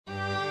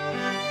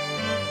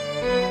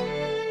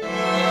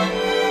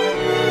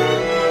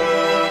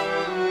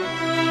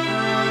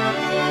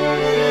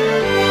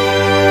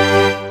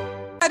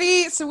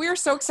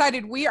so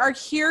excited. We are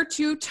here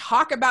to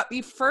talk about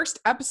the first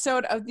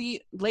episode of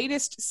the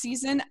latest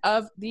season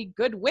of The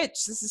Good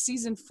Witch. This is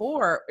season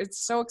 4. It's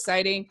so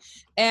exciting.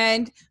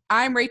 And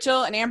I'm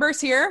Rachel, and Amber's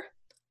here.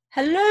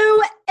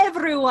 Hello,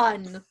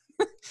 everyone.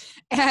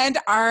 And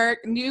our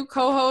new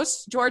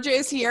co-host, Georgia,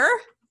 is here.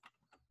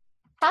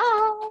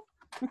 Hi.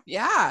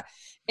 Yeah.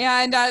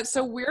 And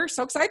so we're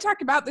so excited to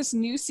talk about this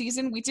new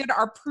season. We did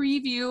our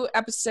preview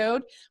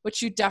episode,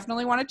 which you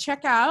definitely want to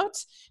check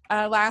out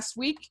last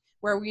week,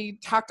 where we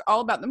talked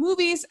all about the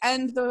movies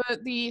and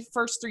the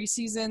first 3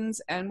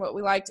 seasons and what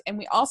we liked. And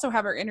we also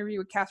have our interview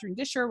with Catherine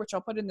Disher, which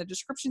I'll put in the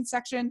description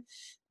section.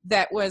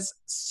 That was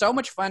so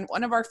much fun.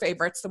 One of our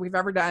favorites that we've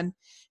ever done.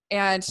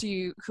 And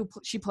she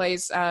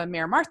plays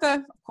Mayor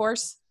Martha, of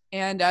course.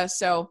 And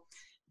so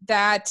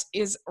that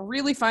is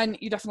really fun.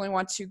 You definitely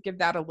want to give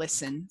that a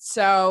listen.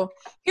 So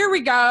here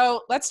we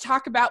go. Let's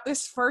talk about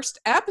this first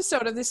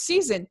episode of this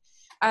season.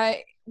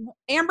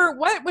 Amber,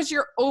 what was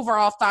your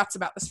overall thoughts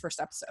about this first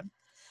episode?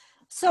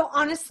 So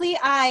honestly,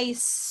 I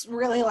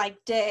really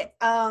liked it.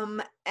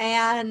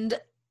 And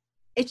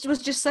it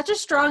was just such a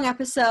strong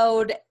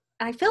episode.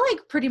 I feel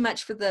like pretty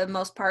much for the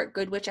most part,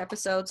 Good Witch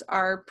episodes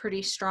are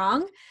pretty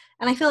strong.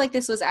 And I feel like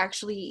this was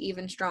actually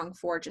even strong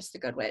for just The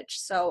Good Witch.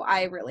 So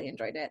I really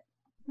enjoyed it.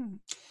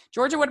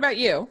 Georgia, what about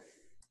you?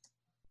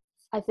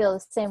 I feel the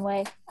same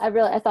way. I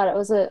thought it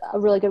was a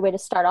really good way to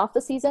start off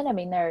the season. I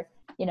mean, there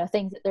are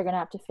things that they're going to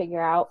have to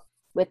figure out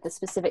with the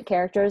specific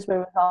characters, but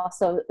it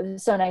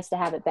was so nice to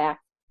have it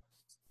back.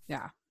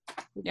 Yeah.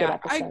 Yeah,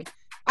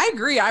 I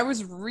agree. I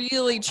was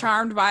really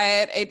charmed by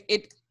it.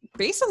 It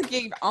basically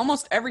gave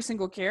almost every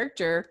single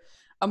character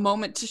a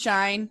moment to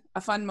shine,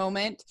 a fun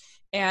moment,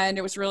 and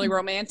it was really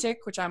romantic,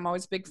 which I'm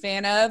always a big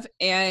fan of.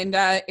 And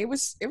it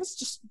was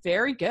just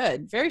very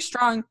good, very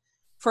strong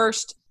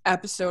first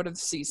episode of the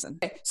season.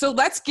 Okay, so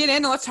let's get in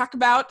and let's talk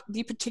about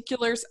the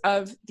particulars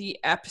of the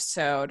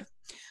episode.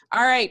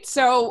 All right,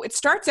 so it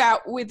starts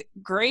out with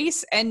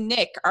Grace and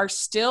Nick are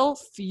still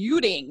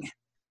feuding.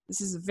 This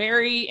is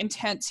very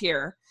intense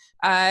here.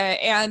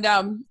 And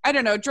I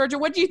don't know, Georgia,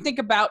 what do you think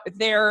about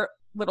their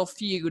little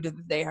feud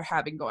that they are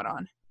having going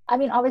on? I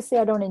mean, obviously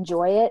I don't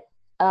enjoy it,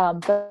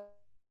 but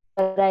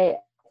I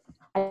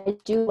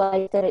do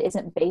like that it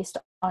isn't based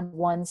on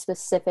one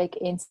specific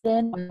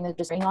incident. They're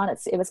just bringing on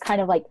it. It was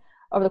kind of like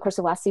over the course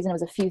of last season, it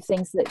was a few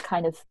things that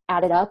kind of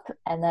added up,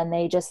 and then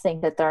they just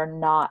think that they're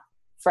not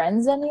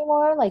friends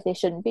anymore, like they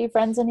shouldn't be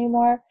friends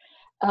anymore.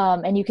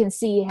 And you can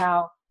see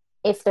how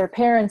if their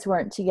parents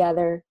weren't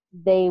together,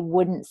 they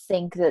wouldn't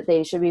think that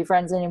they should be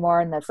friends anymore,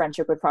 and the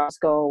friendship would probably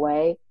go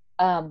away.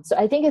 So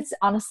I think it's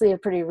honestly a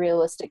pretty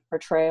realistic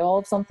portrayal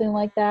of something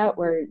like that,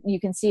 where you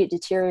can see it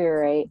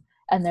deteriorate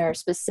and there are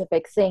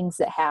specific things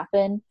that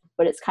happen,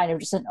 but it's kind of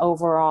just an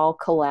overall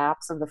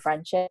collapse of the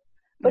friendship.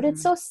 But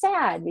it's so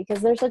sad because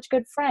they're such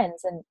good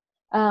friends.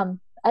 And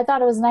I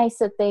thought it was nice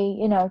that they,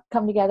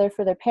 come together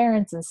for their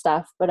parents and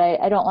stuff, but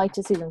I don't like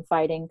to see them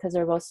fighting because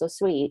they're both so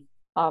sweet,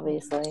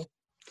 obviously.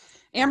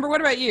 Amber,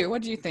 what about you?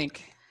 What do you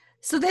think?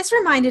 So this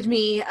reminded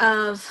me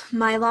of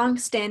my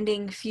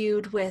long-standing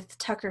feud with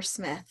Tucker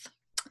Smith.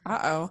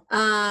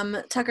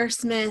 Uh-oh. Tucker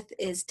Smith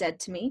is dead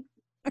to me,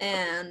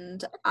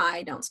 and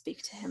I don't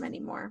speak to him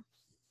anymore.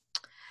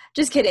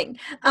 Just kidding.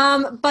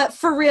 But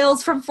for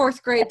reals, from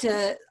 4th grade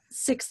to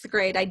 6th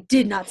grade, I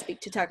did not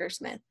speak to Tucker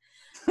Smith.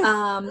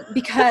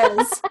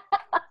 Because,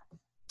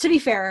 to be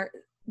fair,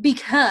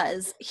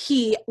 because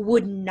he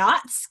would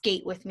not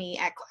skate with me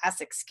at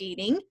classic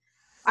skating.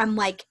 I'm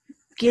like,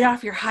 get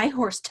off your high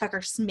horse,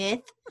 Tucker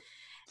Smith.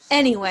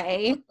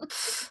 Anyway,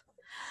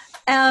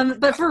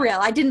 but for real,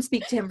 I didn't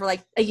speak to him for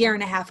like a year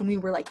and a half, and we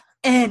were like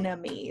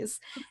enemies.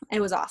 And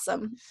it was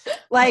awesome.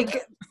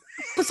 Like,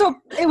 so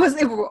it was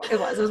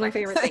my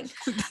favorite thing.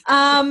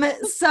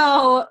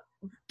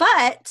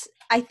 But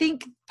I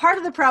think part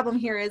of the problem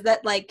here is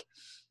that like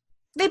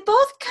they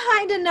both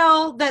kind of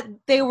know that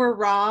they were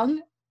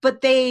wrong,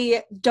 but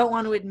they don't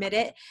want to admit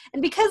it.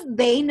 And because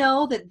they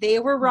know that they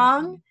were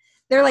wrong,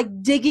 they're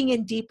like digging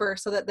in deeper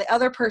so that the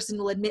other person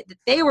will admit that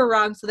they were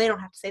wrong, so they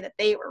don't have to say that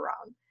they were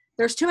wrong.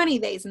 There's too many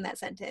theys in that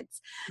sentence.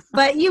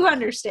 But you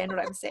understand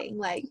what I'm saying.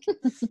 Like,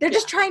 they're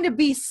just trying to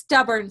be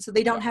stubborn so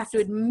they don't have to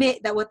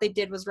admit that what they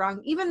did was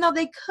wrong, even though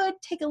they could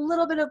take a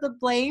little bit of the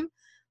blame.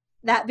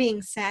 That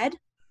being said,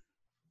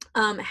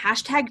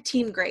 hashtag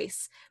Team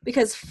Grace.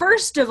 Because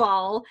first of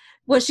all,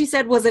 what she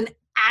said was an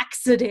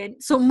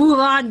accident. So move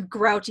on,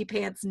 grouchy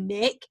pants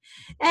Nick.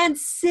 And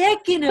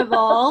second of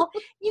all,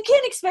 you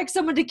can't expect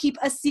someone to keep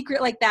a secret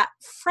like that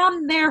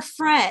from their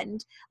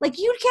friend. Like,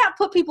 you can't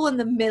put people in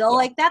the middle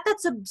like that.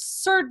 That's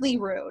absurdly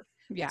rude.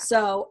 Yeah.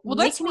 So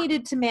Nick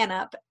needed to man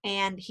up,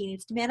 and he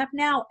needs to man up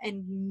now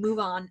and move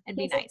on and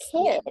be nice.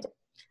 He's a kid.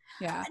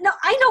 Yeah. No,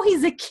 I know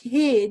he's a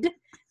kid.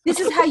 This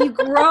is how you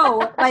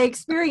grow, by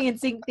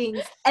experiencing things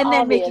and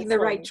then making the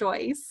right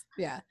choice.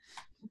 Yeah.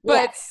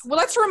 But well,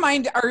 let's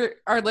remind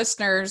our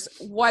listeners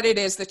what it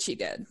is that she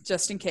did,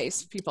 just in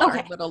case people are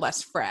a little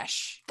less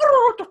fresh.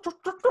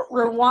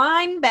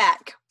 Rewind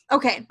back.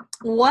 Okay,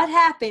 what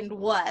happened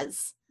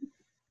was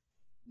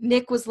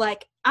Nick was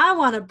like, I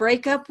want to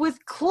break up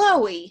with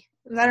Chloe.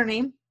 Is that her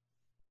name?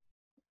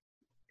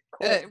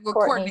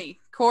 Courtney.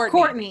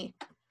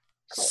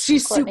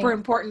 She's Courtney. super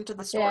important to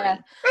the story. Yeah.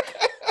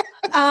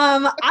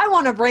 I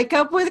want to break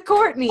up with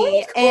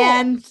Courtney.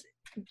 Cool.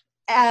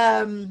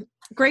 And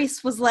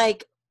Grace was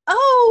like,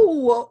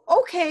 oh,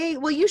 okay,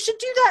 well, you should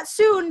do that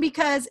soon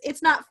because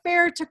it's not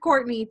fair to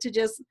Courtney to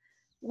just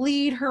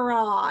lead her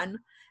on.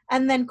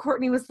 And then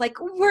Courtney was like,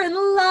 we're in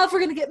love, we're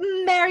going to get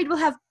married, we'll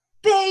have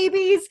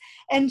babies.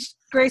 And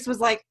Grace was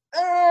like,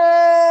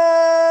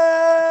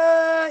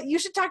 you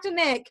should talk to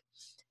Nick.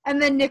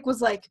 And then Nick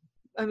was like,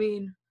 I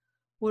mean,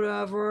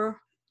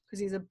 whatever, because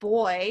he's a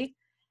boy.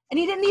 And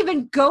he didn't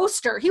even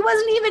ghost her. He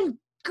wasn't even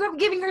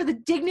giving her the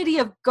dignity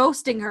of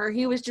ghosting her.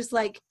 He was just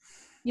like,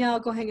 yeah,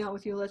 I'll go hang out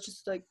with you. Let's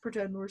just like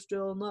pretend we're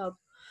still in love.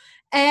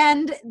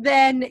 And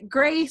then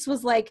Grace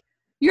was like,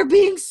 you're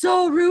being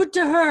so rude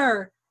to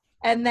her.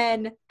 And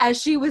then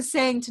as she was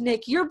saying to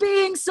Nick, you're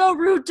being so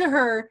rude to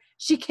her,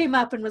 she came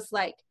up and was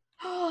like,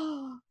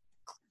 oh,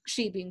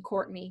 she being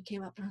Courtney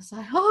came up and was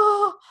like,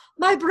 oh,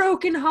 my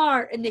broken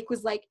heart. And Nick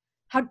was like,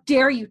 how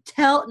dare you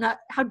tell her?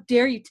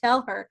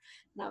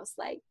 And I was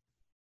like,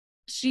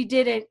 she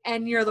didn't,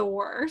 and you're the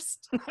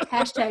worst.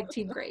 Hashtag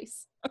Team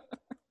Grace.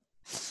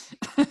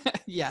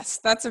 Yes,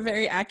 that's a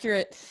very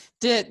accurate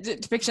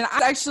depiction.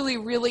 I'm actually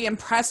really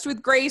impressed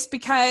with Grace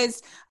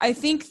because I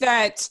think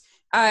that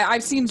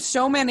I've seen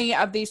so many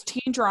of these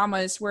teen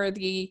dramas where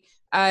the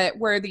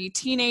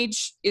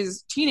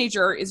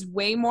teenager is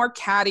way more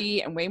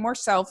catty and way more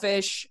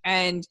selfish,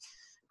 and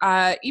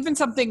even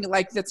something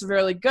like that's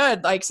really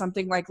good, like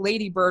something like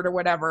Lady Bird or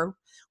whatever,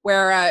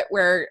 where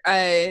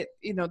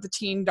the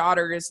teen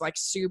daughter is like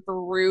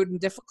super rude and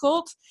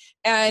difficult.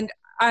 And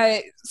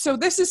so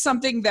this is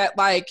something that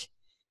like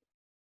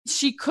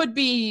she could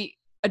be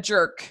a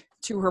jerk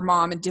to her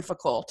mom and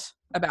difficult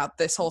about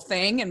this whole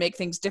thing and make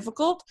things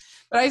difficult.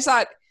 But I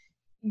thought,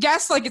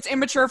 yes, like it's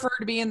immature for her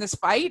to be in this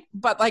fight,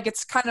 but like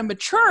it's kind of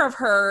mature of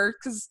her,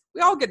 because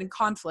we all get in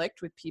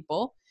conflict with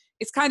people.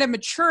 It's kind of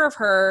mature of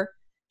her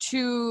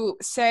to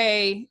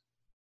be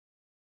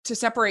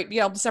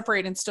able to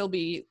separate and still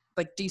be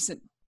like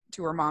decent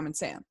to her mom and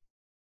Sam.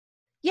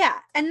 Yeah,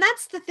 and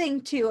that's the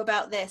thing too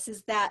about this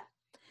is that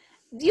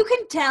you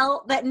can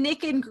tell that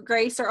Nick and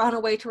Grace are on a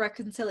way to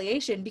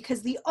reconciliation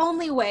because not the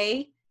only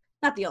way,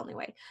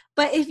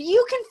 but if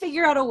you can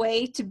figure out a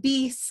way to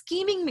be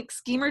scheming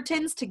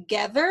McSchemertons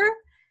together,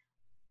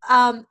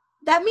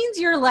 that means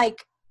you're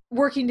like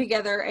working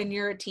together and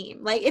you're a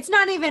team. Like, it's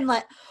not even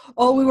like,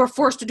 oh, we were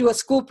forced to do a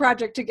school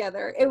project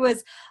together. It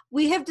was,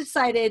 we have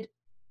decided,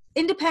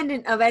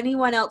 independent of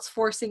anyone else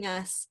forcing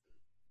us,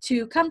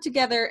 to come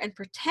together and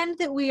pretend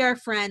that we are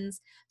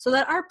friends so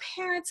that our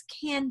parents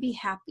can be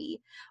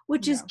happy,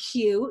 which is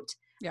cute.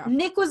 Yeah.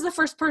 Nick was the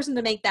first person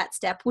to make that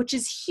step, which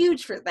is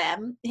huge for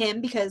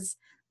him, because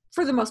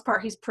for the most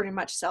part, he's pretty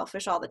much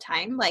selfish all the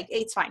time. Like,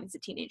 it's fine. He's a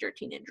teenager.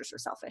 Teenagers are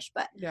selfish,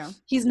 but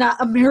he's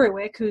not a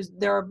Merriwick who's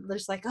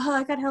just like, oh,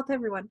 I got to help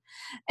everyone.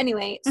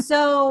 Anyway,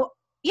 so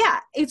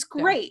yeah, it's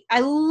great. Yeah.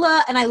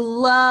 I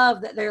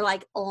love that they're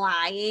like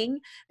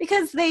lying,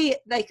 because they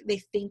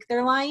think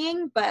they're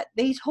lying, but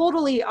they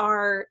totally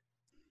are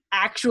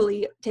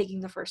actually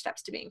taking the first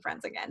steps to being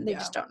friends again. They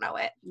just don't know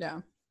it.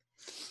 Yeah.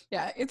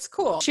 Yeah, it's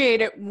cool. I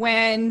appreciate it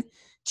when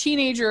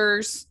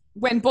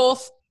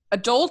both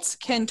adults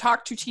can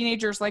talk to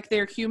teenagers like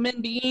they're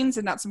human beings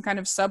and not some kind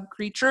of sub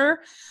creature,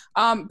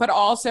 but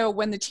also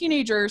when the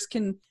teenagers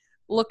can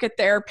look at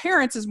their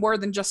parents as more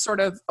than just sort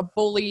of a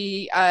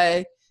bully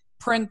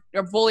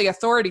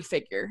authority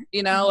figure,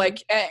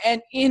 like,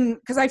 and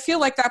because I feel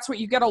like that's what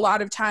you get a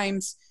lot of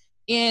times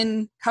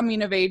in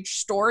coming of age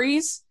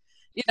stories,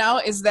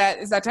 is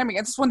that timing.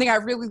 It's one thing I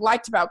really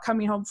liked about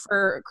Coming Home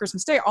for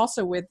Christmas Day,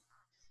 also with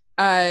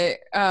or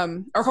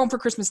Home for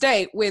Christmas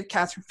Day with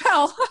Catherine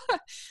Bell,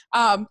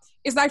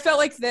 is I felt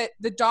like that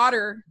the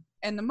daughter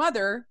and the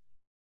mother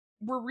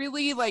were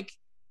really like,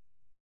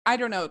 I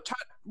don't know,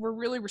 were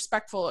really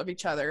respectful of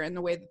each other in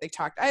the way that they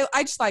talked.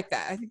 I just like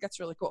that. I think that's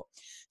really cool.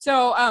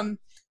 So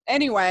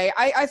anyway,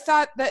 I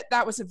thought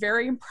that was a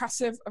very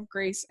impressive of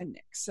Grace and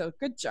Nick. So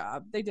good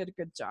job. They did a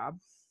good job.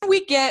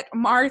 We get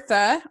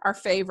Martha, our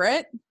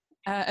favorite,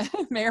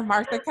 Mayor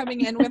Martha,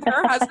 coming in with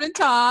her husband,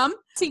 Tom.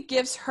 He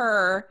gives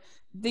her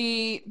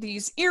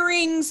these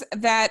earrings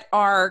that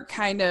are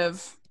kind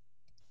of,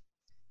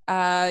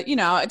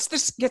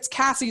 it's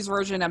Cassie's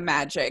version of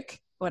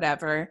magic,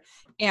 whatever.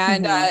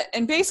 And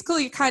and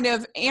basically kind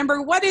of,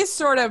 Amber, what is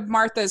sort of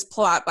Martha's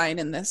plot line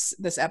in this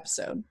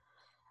episode?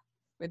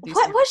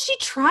 What was she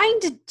trying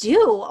to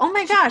do? Oh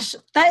my gosh,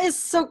 that is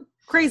so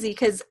crazy,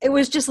 because it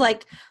was just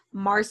like,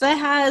 Martha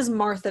has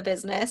Martha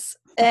business,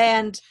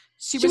 and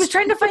she was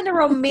trying to find a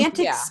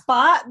romantic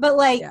spot, but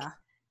like,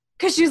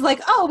 because she was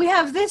like, oh, we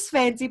have this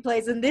fancy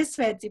place and this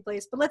fancy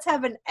place, but let's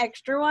have an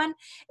extra one.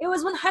 It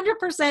was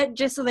 100%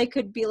 just so they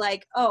could be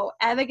like, oh,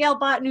 Abigail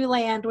bought new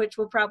land, which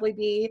will probably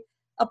be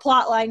a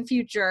plotline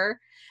future,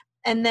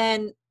 and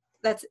then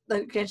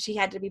again, she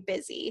had to be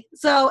busy,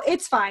 so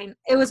it's fine.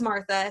 It was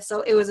Martha,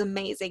 so it was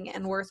amazing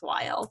and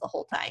worthwhile the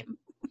whole time.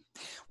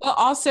 Well,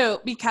 also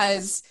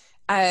because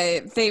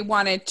they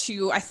wanted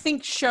to, I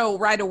think, show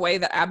right away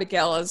that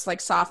Abigail is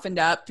like softened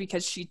up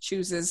because she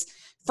chooses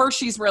first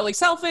she's really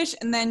selfish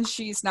and then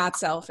she's not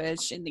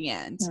selfish in the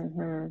end.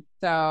 Mm-hmm.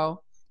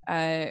 So,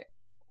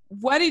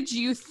 what did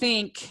you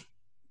think,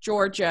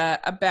 Georgia,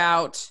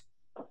 about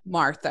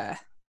Martha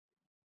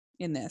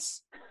in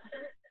this?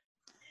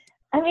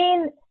 I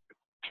mean,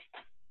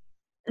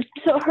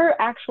 so her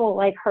actual,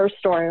 like, her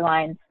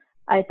storyline,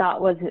 I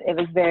thought was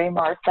very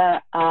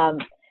Martha.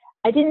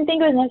 I didn't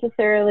think it was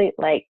necessarily,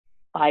 like,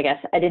 I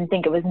guess I didn't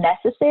think it was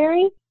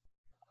necessary,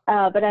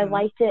 but I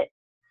liked it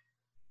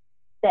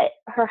that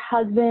her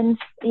husband,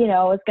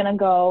 was going to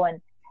go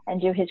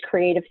and do his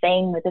creative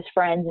thing with his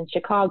friends in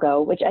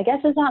Chicago, which I guess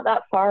is not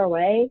that far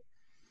away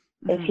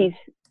if he's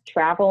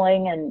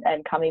traveling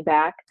and coming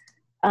back.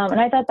 And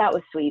I thought that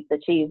was sweet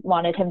that she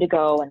wanted him to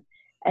go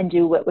and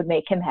do what would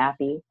make him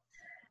happy.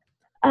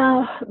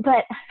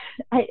 But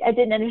I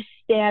didn't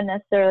understand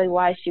necessarily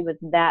why she was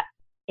that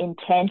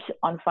intent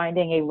on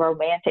finding a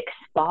romantic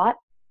spot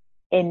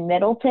in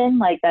Middleton.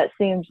 Like,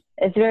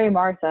 it's very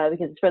Martha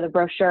because it's for the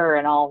brochure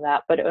and all of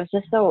that, but it was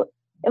just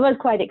it was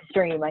quite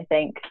extreme, I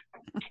think.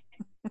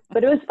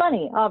 But it was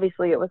funny.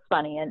 Obviously it was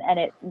funny, and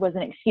it was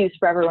an excuse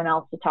for everyone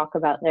else to talk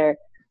about their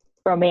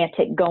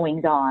romantic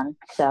goings on.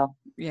 So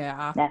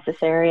yeah,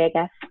 necessary, I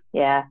guess.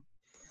 Yeah.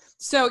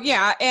 So,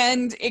 yeah,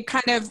 and it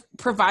kind of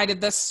provided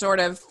this sort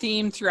of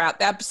theme throughout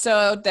the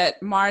episode that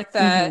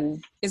Martha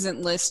isn't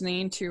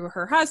listening to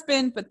her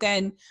husband, but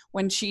then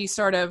when she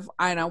sort of,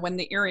 when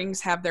the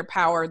earrings have their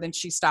power, then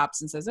she stops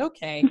and says,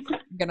 okay,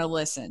 I'm going to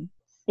listen.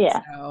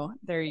 Yeah. So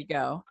there you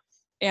go.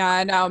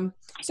 And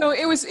so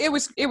it was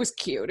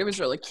cute. It was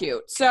really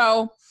cute.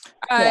 So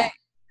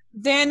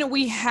then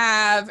we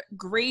have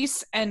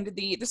Grace and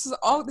this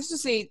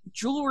is a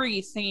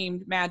jewelry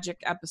themed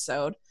magic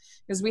episode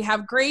because we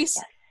have Grace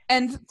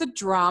and the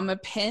drama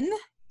pin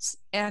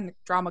and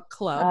drama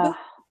club.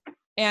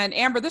 And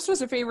Amber, this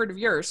was a favorite of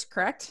yours,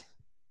 correct?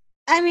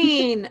 I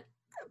mean,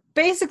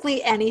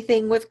 basically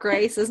anything with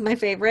Grace is my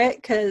favorite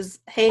because,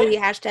 hey,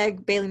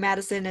 hashtag Bailey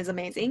Madison is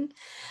amazing.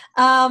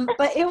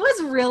 But it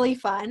was really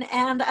fun.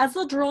 And as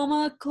a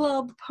drama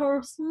club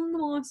person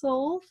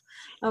myself,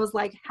 I was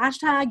like,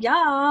 hashtag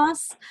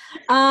yes.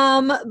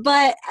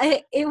 But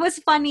it was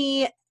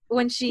funny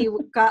when she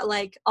got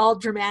like all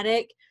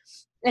dramatic.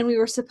 And we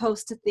were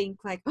supposed to think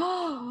like,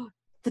 oh,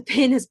 the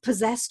pin has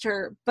possessed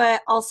her.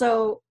 But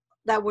also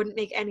that wouldn't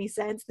make any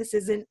sense. This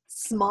isn't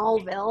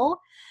Smallville.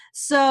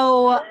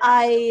 So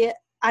I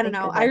don't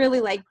know. I really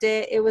liked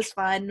it. It was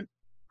fun.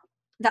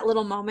 That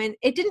little moment.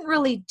 It didn't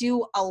really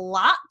do a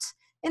lot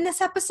in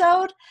this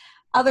episode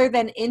other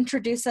than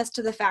introduce us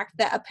to the fact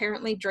that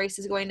apparently Grace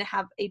is going to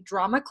have a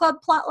drama club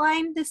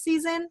plotline this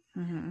season,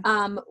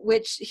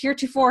 which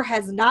heretofore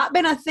has not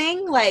been a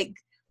thing. Like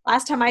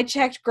last time I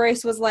checked,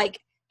 Grace was like,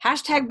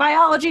 hashtag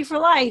biology for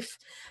life.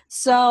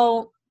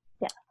 So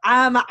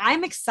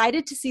I'm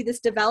excited to see this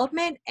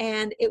development,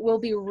 and it will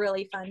be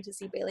really fun to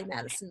see Bailey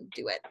Madison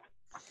do it.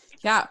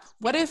 Yeah.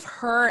 What if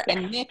her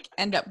and Nick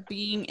end up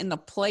being in the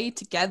play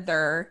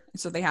together,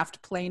 so they have to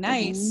play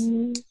nice?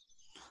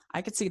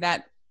 I could see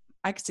that.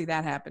 I could see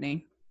that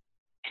happening.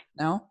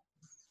 No?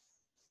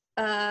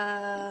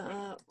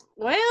 Well,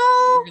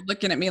 you're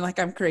looking at me like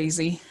I'm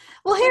crazy.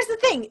 Well, here's the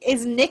thing.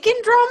 Is Nick in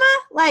drama?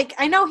 Like,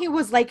 I know he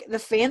was like the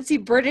fancy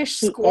British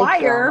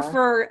squire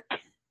for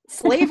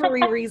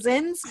slavery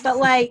reasons, but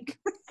like,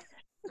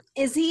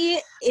 is he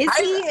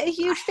a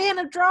huge fan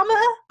of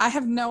drama? I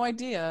have no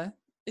idea.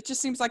 It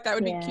just seems like that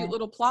would be a cute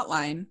little plot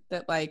line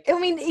that like, I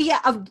mean, yeah,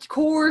 of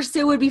course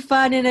it would be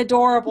fun and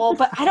adorable,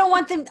 but I don't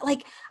want them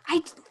like,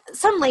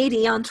 some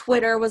lady on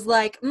Twitter was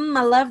like,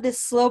 I love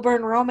this slow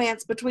burn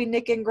romance between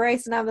Nick and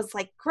Grace. And I was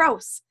like,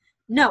 gross.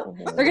 No,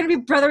 they're going to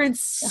be brother and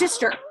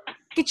sister.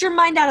 Get your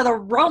mind out of the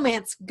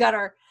romance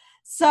gutter.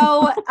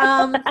 So,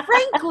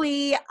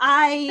 frankly,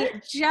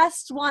 I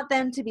just want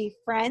them to be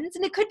friends.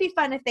 And it could be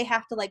fun if they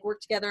have to, like, work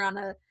together on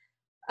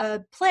a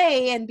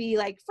play and be,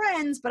 like,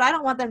 friends. But I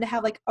don't want them to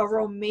have, like, a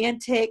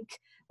romantic,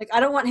 like, I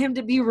don't want him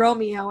to be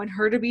Romeo and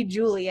her to be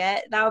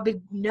Juliet. That would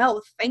be,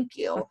 no, thank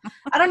you.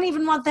 I don't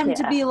even want them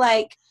to be,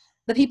 like,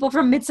 the people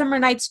from Midsummer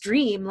Night's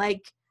Dream.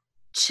 Like,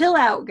 chill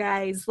out,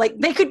 guys. Like,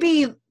 they could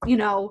be,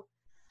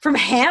 from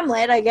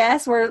Hamlet, I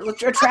guess, where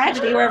a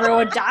tragedy where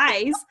everyone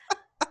dies.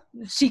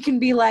 She can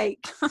be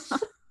like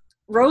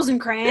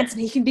Rosencrantz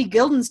and he can be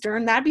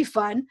Guildenstern. That'd be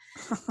fun.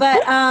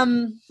 But I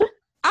don't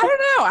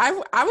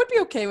know. I would be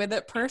okay with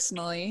it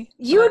personally.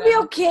 You would be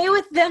okay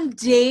with them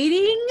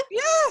dating?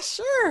 Yeah,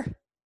 sure.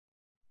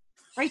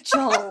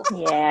 Rachel.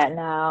 Yeah,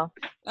 no.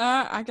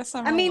 I guess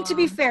I'm. I mean, to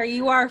be fair,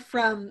 you are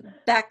from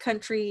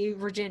backcountry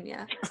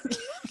Virginia.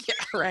 Yeah,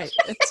 right.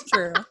 It's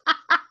true.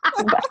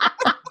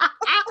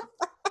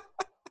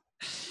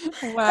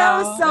 Wow,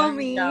 that was so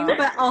mean,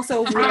 but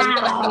also really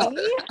funny.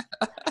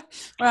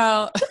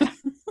 Well,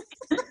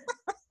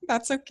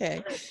 that's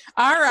okay.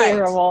 All right.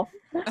 Terrible.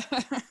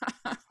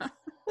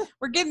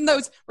 We're getting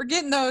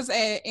those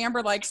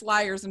Amber Likes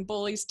Liars and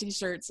Bullies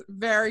t-shirts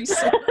very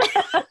soon.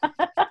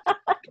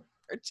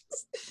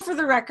 For for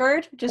the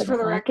record,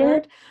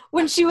 Exactly.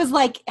 when she was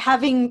like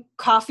having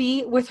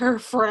coffee with her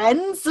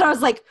friends, and I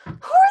was like, who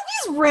are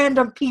these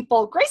random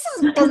people? Grace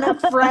doesn't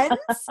have friends.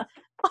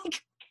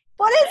 Like,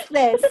 what is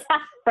this?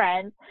 Not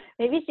friends.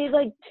 Maybe she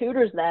like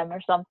tutors them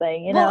or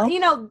something, you Well,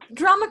 know?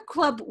 drama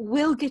club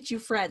will get you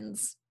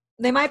friends.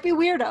 They might be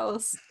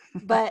weirdos,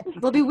 but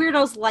they'll be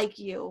weirdos like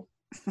you.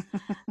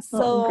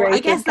 So Grace I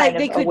guess is kind like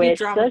they of a could be witch,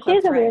 drama so club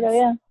she's a friends. weirdo,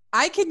 yeah.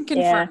 I can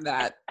confirm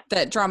that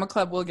drama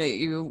club will get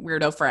you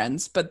weirdo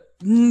friends, but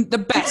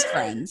the best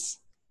friends.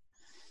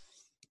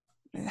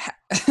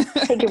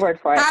 Take your word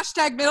for it.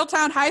 Hashtag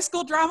Middletown High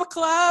School Drama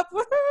Club.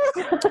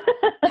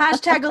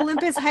 Hashtag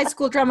Olympus High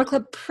School Drama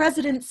Club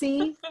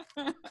presidency.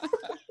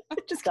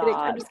 Just kidding.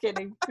 I'm just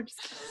kidding.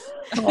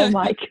 Oh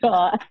my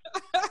God.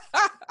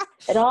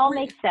 It all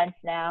makes sense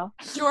now.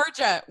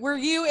 Georgia, were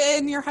you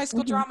in your high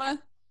school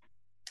drama?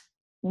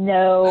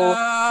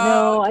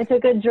 No, I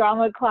took a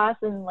drama class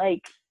in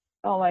like,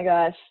 oh my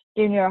gosh,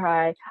 junior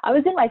high. I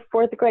was in my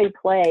 4th grade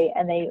play,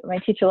 and my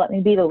teacher let me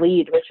be the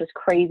lead, which was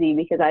crazy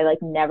because I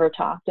like never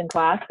talked in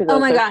class because I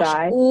was so gosh,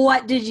 shy.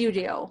 what did you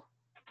do?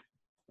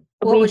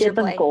 What we was did your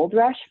the play? Gold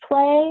Rush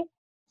play,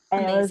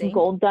 and Amazing. it was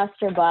Gold Dust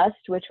or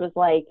Bust, which was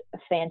like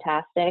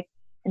fantastic.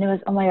 And it was,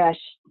 oh my gosh,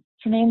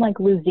 is her name like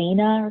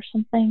Luzina or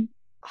something?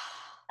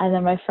 And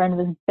then my friend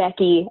was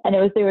Becky, and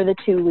they were the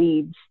 2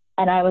 leads.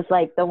 And I was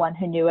like the one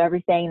who knew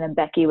everything, and then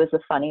Becky was the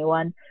funny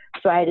one.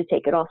 So I had to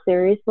take it all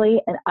seriously.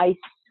 And I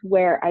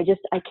swear, I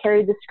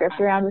carried the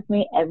script around with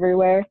me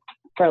everywhere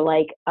for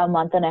like a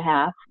month and a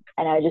half.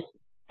 And it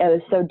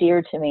was so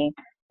dear to me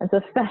and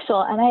so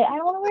special. And I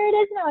don't know where it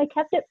is now. I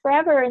kept it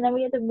forever, and then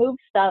we had to move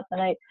stuff,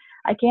 and I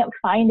can't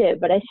find it,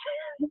 but I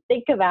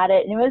think about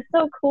it. And it was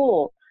so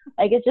cool.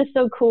 Like, it's just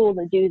so cool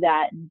to do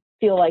that and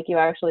feel like you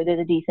actually did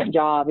a decent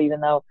job,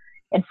 even though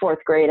in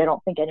 4th grade, I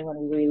don't think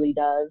anyone really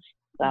does.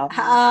 So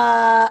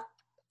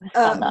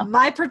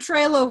my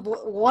portrayal of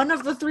one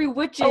of the 3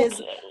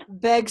 witches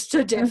begs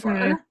to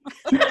differ.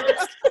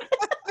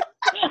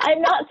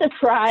 I'm not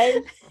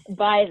surprised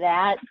by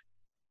that,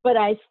 but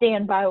I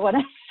stand by what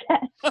I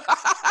said.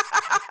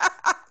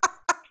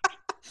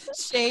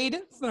 Shade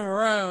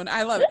thrown.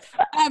 I love it.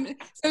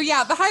 So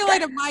yeah, the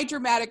highlight of my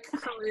dramatic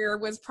career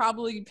was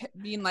probably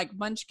being like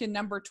Munchkin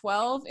number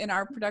 12 in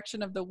our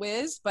production of The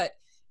Wiz, but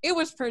it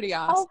was pretty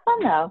awesome. Oh,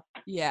 fun though.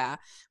 Yeah,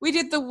 we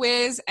did The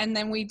Wiz, and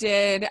then we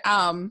did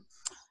some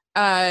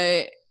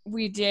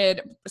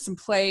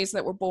plays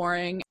that were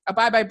boring.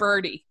 Bye Bye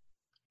Birdie.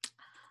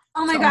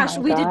 Oh my gosh,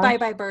 we did Bye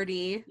Bye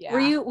Birdie.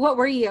 Yeah. What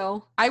were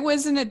you? I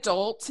was an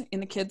adult in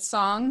the kids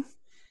song,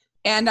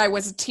 and I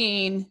was a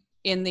teen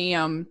in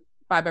the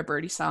Bye Bye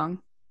Birdie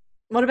song.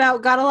 What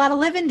about Got a Lot of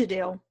Living to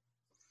Do?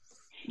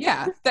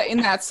 Yeah,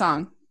 in that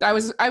song. I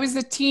was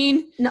a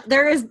teen. No,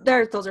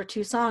 those are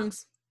 2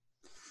 songs.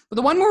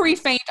 The one where we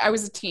faint, I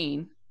was a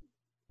teen.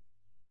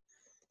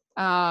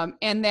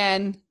 And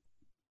then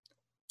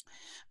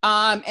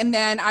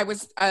I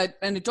was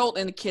an adult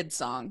in a kid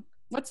song.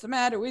 What's the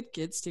matter with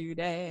kids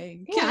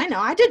today? Yeah, I know.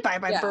 I did Bye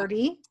Bye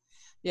Birdie.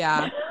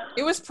 Yeah,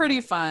 it was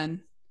pretty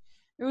fun.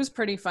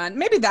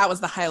 Maybe that was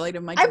the highlight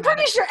of my. I'm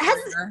pretty sure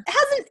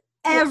hasn't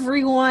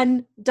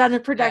everyone done a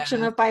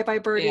production of Bye Bye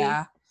Birdie?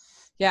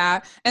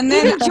 Yeah. And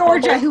then even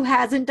Georgia, who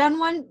hasn't done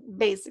one,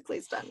 basically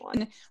has done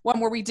one.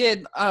 One where we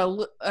did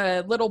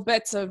little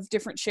bits of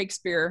different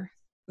Shakespeare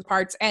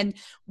parts, and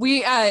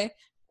we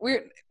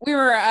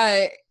were.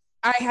 I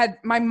had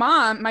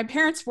my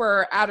parents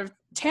were out of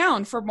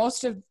town for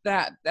most of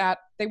that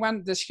they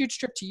went this huge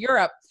trip to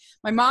Europe.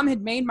 My mom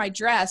had made my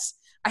dress.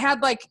 I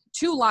had like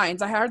 2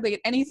 lines. I hardly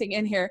had anything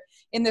in here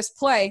in this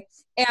play,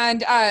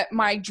 and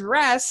my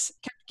dress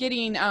kept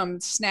getting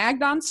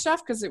snagged on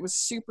stuff because it was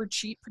super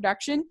cheap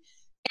production.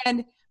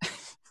 And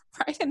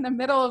right in the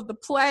middle of the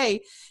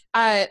play,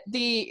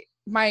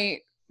 my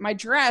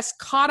dress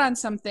caught on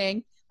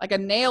something like a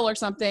nail or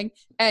something,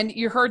 and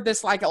you heard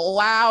this like a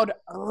loud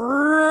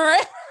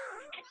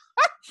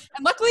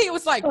and luckily it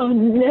was like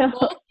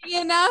bulky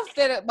enough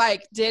that it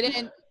like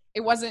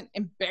it wasn't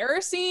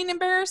embarrassing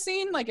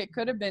like it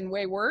could have been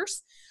way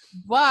worse,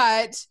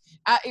 but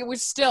it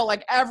was still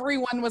like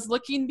everyone was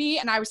looking at me,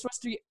 and I was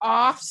supposed to be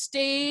off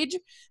stage,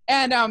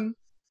 and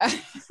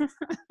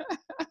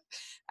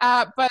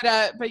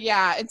but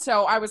yeah, and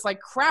so I was like,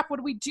 crap, what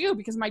do we do?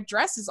 Because my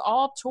dress is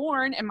all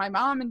torn and my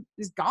mom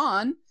is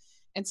gone.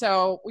 And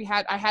so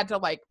I had to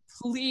like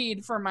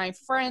plead for my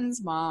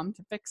friend's mom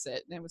to fix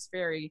it. And it was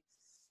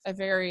a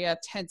very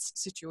tense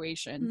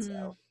situation. Mm.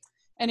 So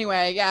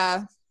anyway,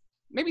 yeah,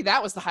 maybe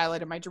that was the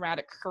highlight of my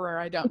dramatic career.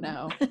 I don't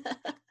know.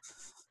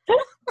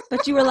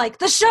 But you were like,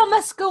 the show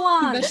must go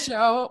on. The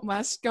show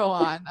must go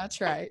on.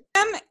 That's right.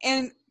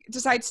 And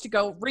decides to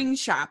go ring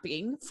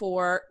shopping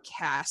for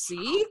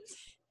Cassie.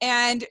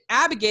 And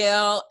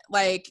Abigail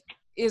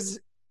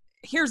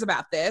hears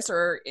about this,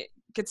 or it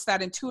gets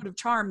that intuitive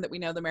charm that we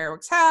know the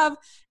Merricks have,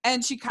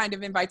 and she kind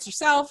of invites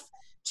herself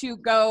to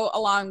go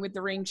along with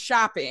the ring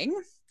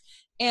shopping.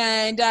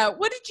 And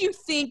what did you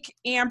think,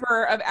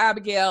 Amber, of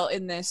Abigail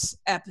in this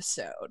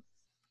episode?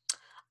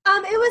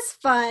 It was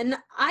fun.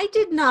 I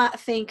did not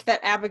think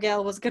that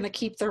Abigail was going to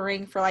keep the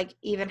ring for like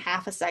even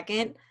half a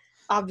second,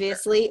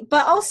 obviously.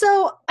 But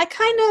also, I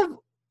kind of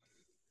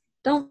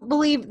don't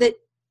believe that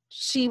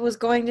she was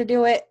going to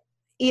do it.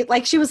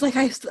 Like, she was like,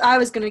 I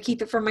was going to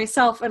keep it for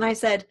myself. And I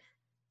said,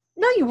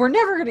 no, you were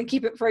never going to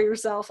keep it for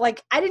yourself.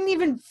 Like, I didn't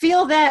even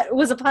feel that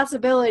was a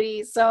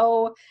possibility.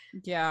 So,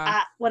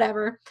 Yeah.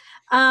 whatever.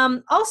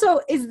 Also,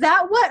 is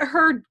that what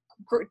her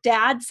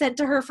dad sent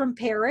to her from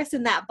Paris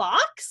in that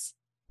box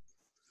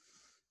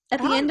at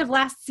the end of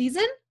last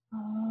season?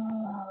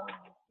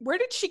 Where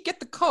did she get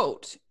the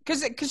coat?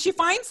 Because she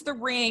finds the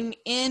ring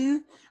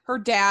in her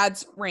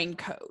dad's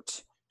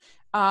raincoat.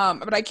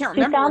 But I can't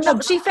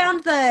remember. She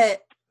found the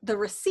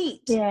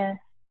receipt. Yeah.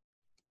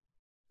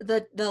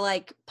 The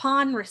like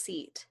pawn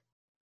receipt.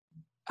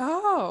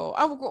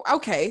 Oh,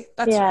 okay.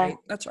 That's right.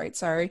 That's right.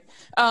 Sorry.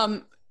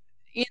 In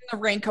the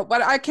raincoat,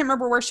 but I can't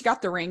remember where she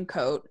got the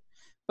raincoat.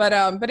 But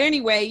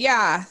anyway,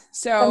 yeah.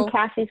 So from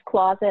Cassie's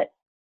closet.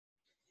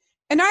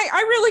 And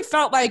I really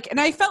felt like,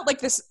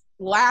 this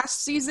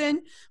last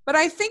season, but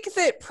I think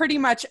that pretty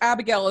much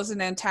Abigail as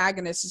an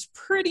antagonist is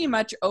pretty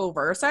much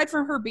over. Aside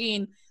from her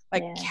being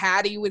like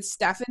catty with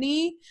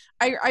Stephanie,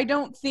 I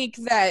don't think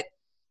that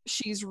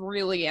she's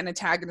really an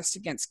antagonist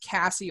against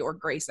Cassie or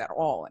Grace at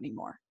all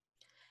anymore.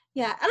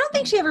 Yeah, I don't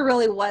think she ever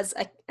really was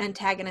an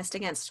antagonist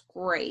against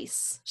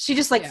Grace. She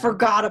just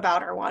forgot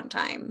about her one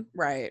time.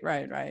 Right.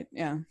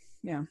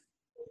 Yeah.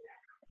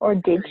 Or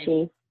did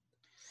she?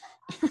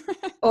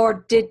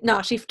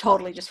 No, she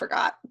totally just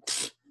forgot.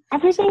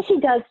 Everything she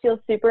does feels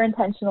super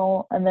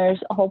intentional, and there's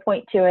a whole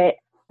point to it.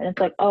 And it's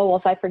like, oh, well,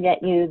 if I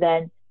forget you,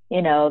 then,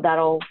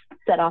 that'll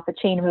set off a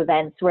chain of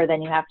events where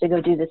then you have to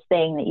go do this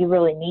thing that you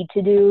really need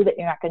to do that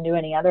you're not going to do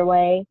any other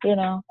way,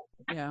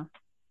 Yeah.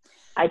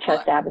 I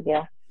trust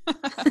Abigail.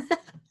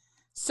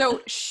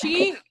 So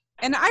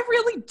and I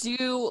really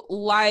do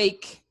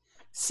like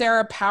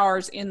Sarah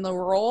Powers in the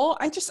role.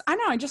 I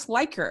just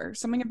like her.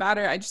 Something about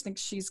her. I just think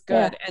she's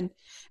good. Yeah.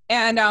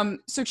 And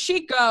so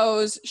she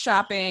goes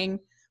shopping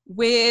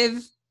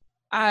with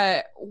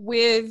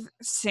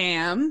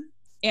Sam,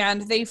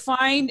 and they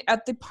find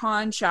at the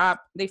pawn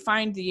shop, they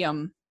find the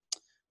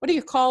what do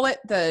you call it?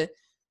 The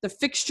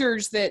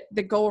fixtures that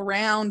go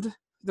around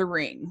the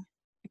ring.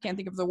 I can't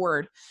think of the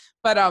word.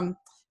 But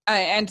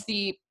and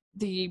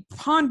the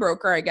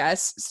pawnbroker, I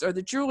guess, or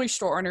the jewelry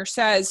store owner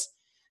says,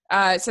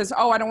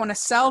 oh, I don't want to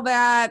sell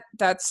that.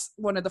 That's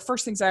one of the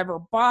first things I ever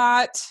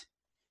bought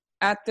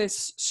at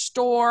this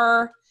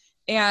store.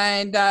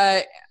 And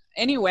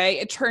anyway,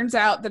 it turns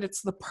out that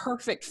it's the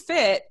perfect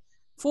fit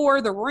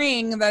for the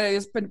ring that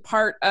has been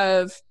part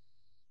of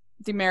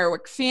the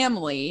Merriwick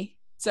family.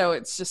 So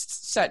it's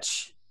just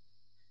such,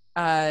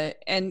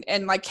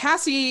 and like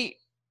Cassie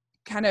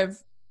kind of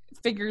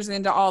figures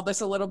into all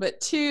this a little bit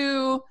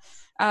too,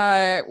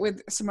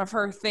 with some of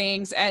her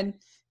things. And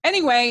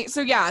anyway,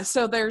 so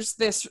there's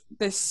this,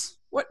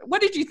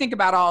 what did you think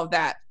about all of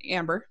that,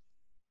 Amber?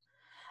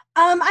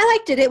 I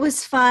liked it. It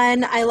was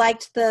fun. I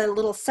liked the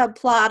little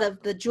subplot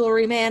of the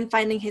jewelry man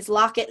finding his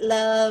locket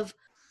love.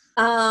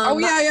 Yeah.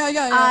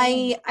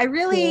 I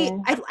really,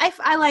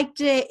 I liked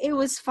it. It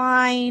was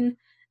fine.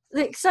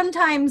 Like,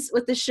 sometimes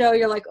with the show,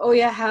 you're like, oh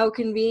yeah, how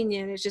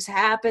convenient. It just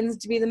happens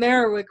to be the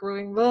Merriwick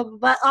ring.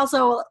 But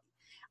also,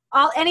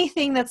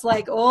 anything that's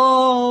like,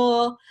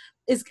 oh,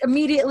 is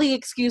immediately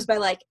excused by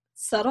like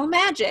subtle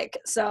magic.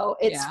 So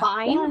it's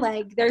fine. Yeah.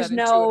 Like, there's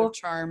no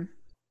charm.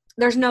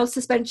 There's no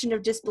suspension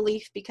of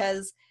disbelief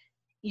because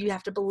you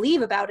have to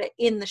believe about it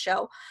in the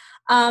show.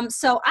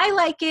 So I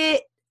like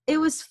it. It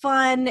was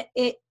fun.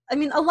 A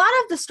lot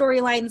of the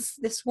storylines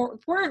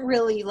weren't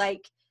really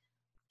like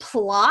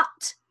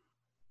plot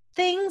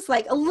things.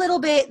 Like a little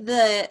bit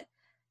the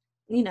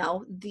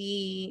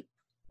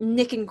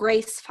Nick and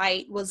Grace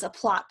fight was a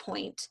plot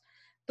point.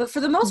 But for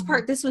the most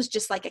part, this was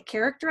just like a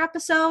character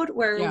episode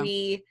where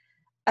we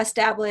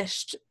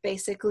established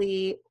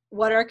basically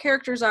what our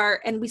characters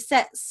are, and we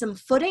set some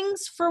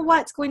footings for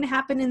what's going to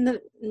happen in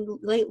the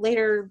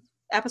later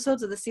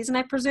episodes of the season,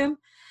 I presume.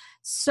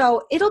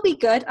 So it'll be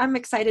good. I'm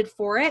excited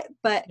for it.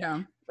 But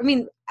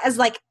as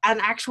like an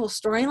actual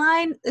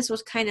storyline, this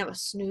was kind of a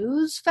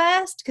snooze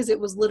fest because it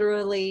was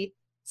literally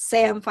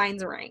Sam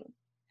finds a ring,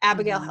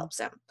 Abigail helps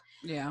him.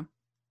 Yeah.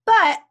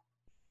 But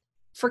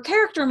for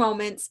character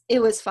moments, it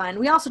was fun.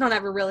 We also don't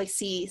ever really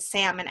see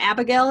Sam and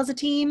Abigail as a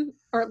team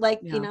or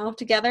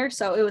together.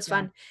 So it was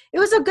fun. It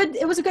was a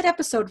good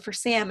episode for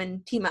Sam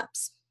and team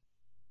ups.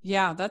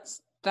 Yeah,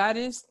 that's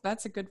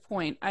a good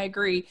point. I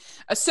agree.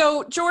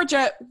 So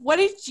Georgia, what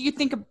did you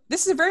think of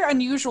this? Is a very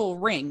unusual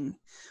ring.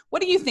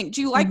 What do you think?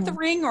 Do you like the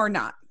ring or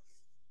not?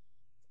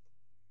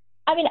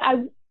 I mean,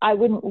 I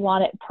wouldn't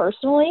want it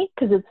personally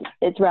because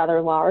it's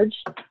rather large.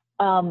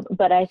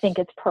 But I think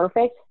it's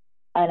perfect.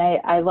 And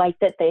I like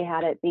that they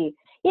had it be,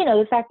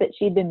 the fact that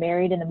she'd been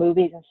married in the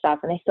movies and stuff,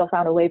 and they still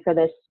found a way for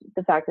this,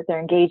 the fact that they're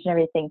engaged and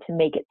everything, to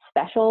make it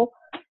special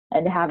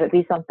and to have it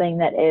be something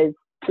that is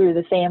through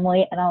the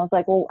family. And I was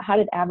like, well, how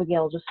did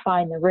Abigail just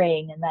find the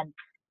ring? And then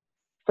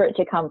for it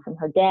to come from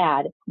her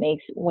dad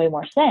makes way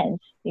more sense,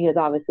 because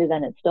obviously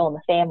then it's still in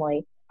the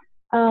family.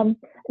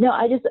 No,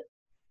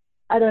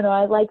 I don't know.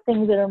 I like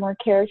things that are more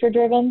character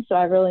driven, so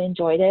I really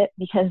enjoyed it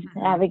because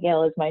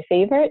Abigail is my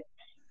favorite.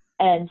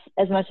 And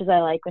as much as I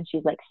like when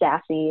she's like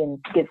sassy and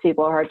gives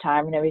people a hard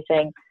time and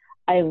everything,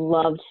 I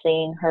loved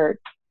seeing her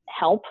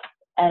help.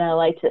 And I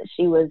liked that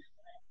she was,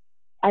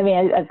 I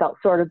mean, I felt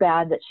sort of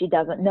bad that she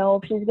doesn't know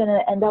if she's going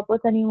to end up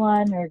with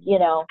anyone, or, you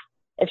know,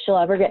 if she'll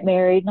ever get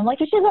married. And I'm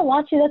like, if she doesn't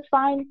want to, that's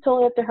fine. It's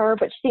totally up to her.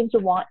 But she seems to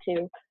want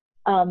to.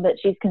 But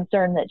she's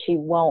concerned that she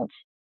won't.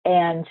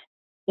 And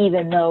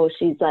even though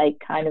she's like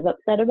kind of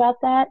upset about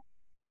that,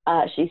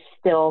 she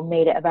still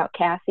made it about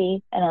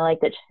Cassie. And I like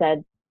that she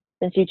said,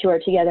 since you two are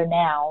together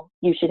now,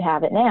 you should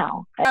have it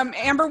now.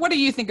 Amber, what do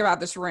you think about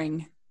this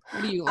ring?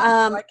 What do you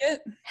like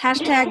it?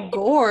 Hashtag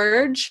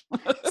gorge.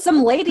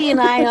 Some lady and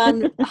I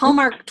on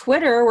Hallmark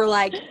Twitter were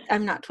like,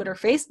 I'm not Twitter,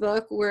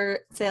 Facebook,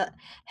 were saying,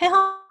 hey,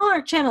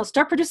 Hallmark Channel,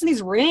 start producing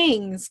these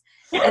rings.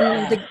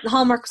 And the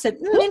Hallmark said,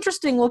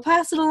 interesting, we'll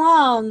pass it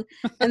along.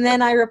 And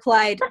then I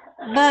replied,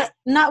 but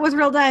not with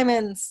real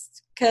diamonds,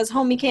 because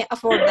homie can't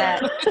afford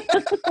that.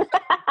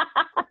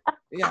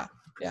 Yeah.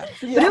 But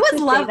it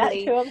was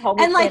lovely.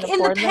 And like in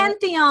the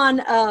pantheon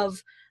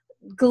of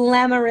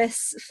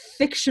glamorous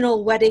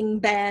fictional wedding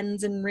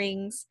bands and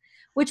rings,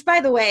 which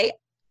by the way,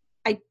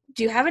 I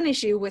do have an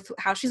issue with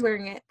how she's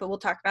wearing it, but we'll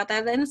talk about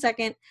that in a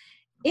second.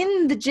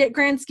 In the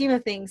grand scheme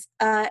of things,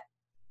 I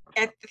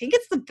think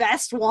it's the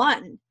best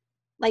one.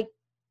 Like,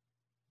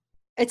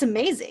 it's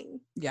amazing.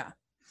 Yeah.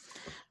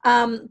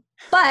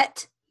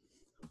 But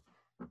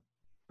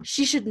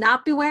she should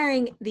not be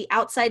wearing the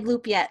outside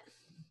loop yet,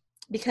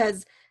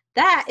 because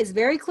that is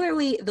very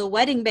clearly the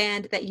wedding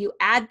band that you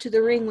add to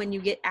the ring when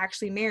you get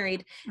actually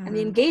married. Mm-hmm. And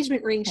the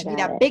engagement ring should be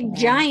that big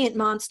giant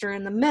monster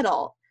in the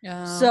middle.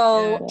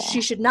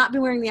 She should not be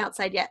wearing the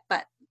outside yet,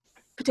 but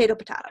potato.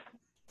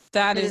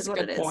 That is a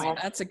good point.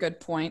 That's a good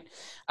point.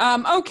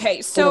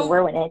 Okay, so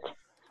ruin it.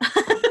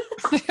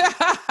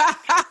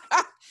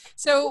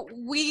 So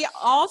we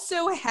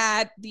also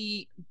had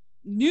the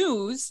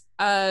news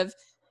of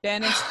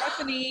Ben and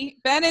Stephanie.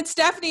 Ben and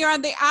Stephanie are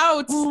on the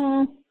outs.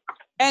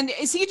 And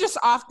is he just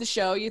off the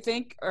show, you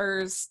think?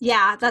 Or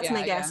that's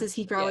my guess, is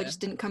he probably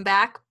just didn't come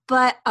back.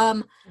 But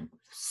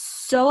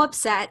so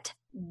upset.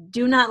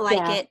 Do not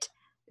like it.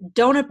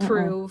 Don't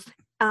approve.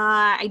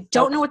 I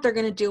don't know what they're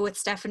going to do with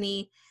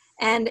Stephanie.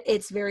 And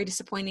it's very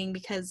disappointing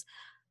because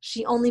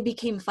she only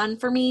became fun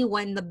for me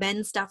when the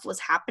Ben stuff was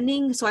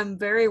happening. So I'm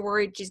very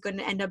worried she's going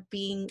to end up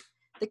being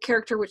the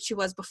character which she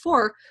was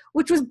before,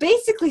 which was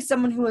basically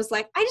someone who was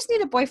like, I just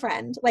need a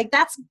boyfriend. Like,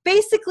 that's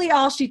basically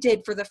all she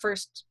did for the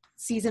first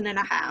season and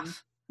a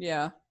half.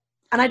 Yeah.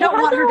 And I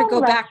don't want her to go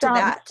back to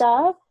that.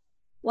 Stuff.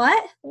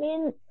 What? I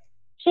mean,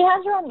 she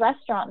has her own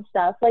restaurant and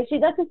stuff. Like,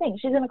 that's the thing.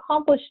 She's an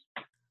accomplished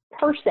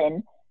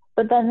person,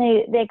 but then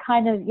they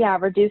kind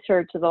of, reduce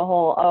her to the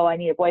whole, I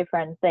need a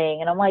boyfriend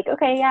thing. And I'm like,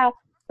 okay, yeah.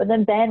 But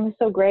then Ben was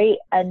so great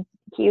and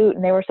cute,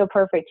 and they were so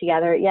perfect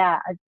together. Yeah,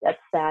 that's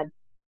sad.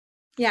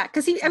 Yeah,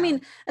 because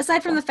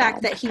aside from the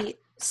fact that he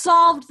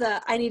solved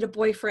the I need a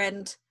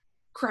boyfriend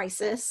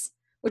crisis,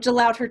 which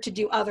allowed her to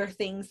do other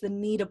things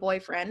than need a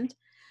boyfriend,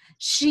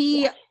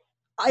 he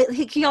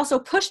also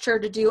pushed her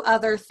to do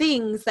other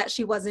things that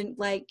she wasn't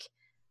like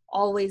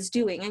always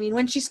doing. I mean,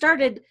 when she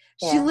started,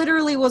 she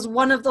literally was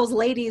one of those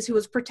ladies who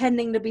was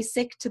pretending to be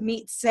sick to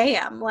meet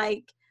Sam.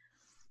 Like,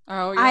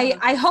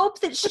 I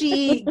hope that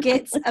she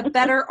gets a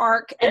better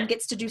arc and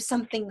gets to do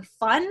something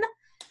fun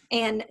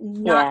and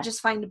not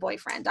just find a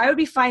boyfriend. I would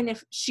be fine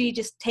if she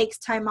just takes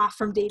time off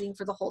from dating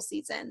for the whole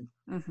season.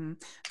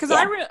 Because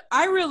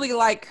I really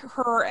like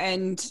her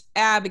and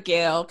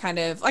Abigail kind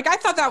of, like, I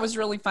thought that was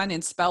really fun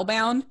in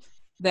Spellbound.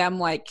 Them,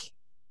 like,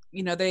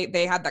 you know,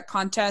 they had that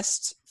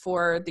contest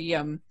for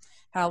the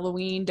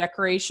Halloween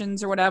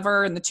decorations or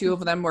whatever, and the two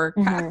of them were,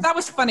 that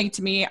was funny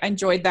to me. I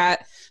enjoyed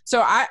that.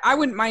 So I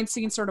wouldn't mind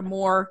seeing sort of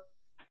more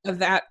of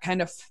that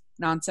kind of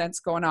nonsense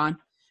going on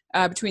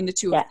between the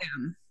two of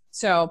them.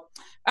 So,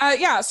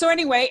 so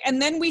anyway,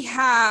 and then we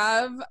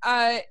have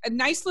a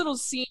nice little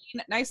scene,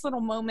 nice little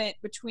moment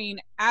between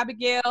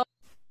Abigail,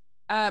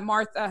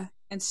 Martha,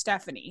 and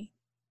Stephanie.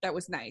 That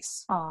was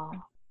nice. Aww.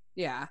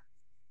 Yeah.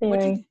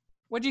 Very.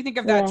 What do you think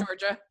of that,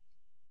 Georgia?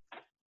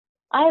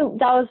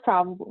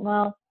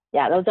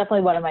 That was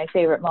definitely one of my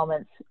favorite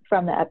moments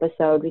from the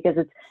episode, because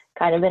it's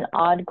kind of an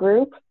odd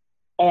group,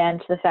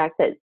 and the fact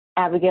that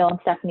Abigail and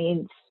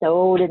Stephanie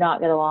did not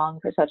get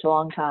along for such a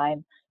long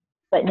time.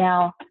 But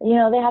now, you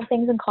know, they have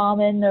things in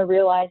common. They're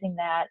realizing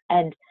that.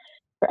 And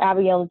for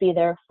Abigail to be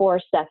there for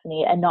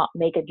Stephanie and not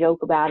make a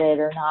joke about it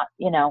or not,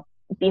 you know,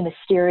 be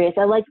mysterious.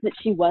 I liked that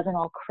she wasn't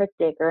all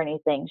cryptic or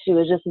anything. She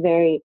was just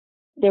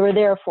they were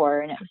there for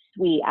her, and it was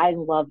sweet. I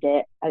loved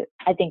it.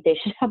 I think they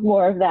should have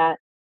more of that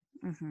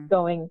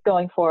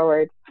going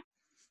forward.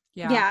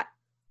 Yeah.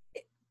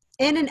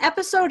 In an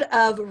episode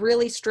of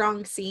really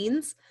strong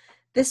scenes,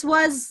 this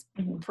was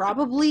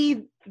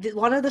probably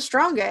one of the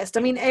strongest. I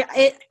mean,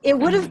 it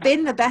would have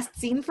been the best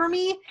scene for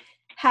me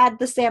had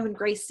the Sam and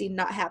Grace scene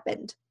not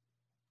happened.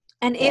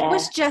 And it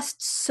was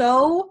just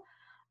so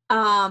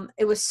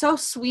it was so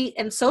sweet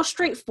and so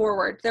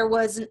straightforward. There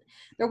wasn't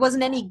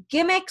any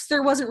gimmicks.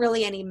 There wasn't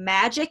really any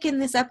magic in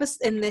this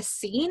episode, in this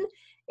scene.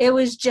 It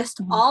was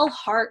just all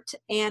heart,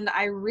 and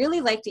I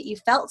really liked it. You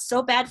felt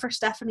so bad for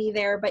Stephanie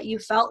there, but you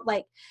felt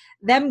like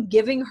them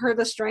giving her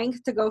the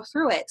strength to go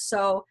through it.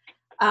 So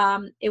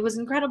it was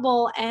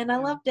incredible, and I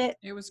loved it.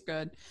 It was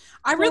good.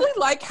 I really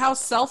like how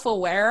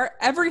self-aware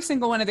every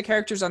single one of the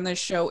characters on this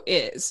show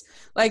is.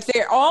 Like,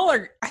 they all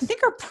are, I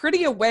think, are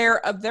pretty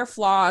aware of their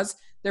flaws.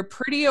 They're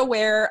pretty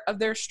aware of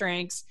their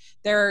strengths.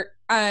 They're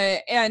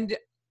and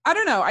I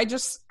don't know. I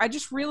just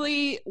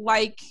really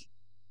like.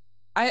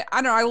 I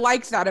don't know. I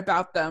like that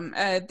about them.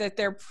 That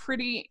they're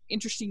pretty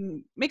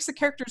interesting. Makes the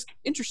characters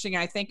interesting,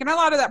 I think, and a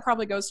lot of that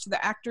probably goes to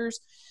the actors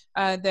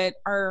that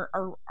are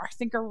I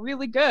think are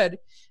really good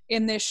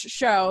in this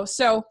show.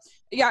 So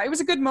yeah, it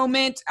was a good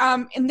moment.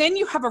 And then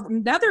you have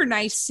another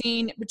nice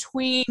scene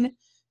between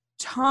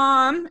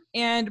Tom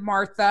and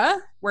Martha,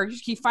 where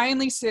he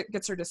finally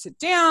gets her to sit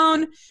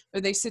down,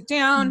 or they sit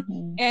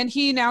down, and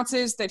he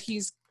announces that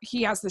he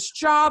has this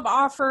job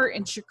offer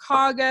in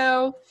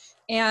Chicago,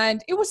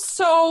 and it was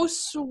so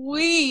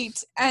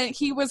sweet. And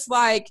he was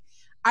like,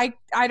 I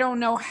don't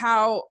know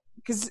how,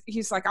 because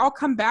he's like, I'll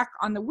come back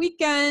on the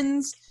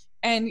weekends.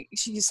 And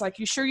she's like,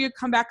 you sure you'd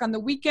come back on the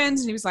weekends?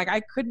 And he was like,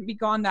 I couldn't be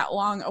gone that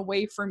long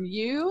away from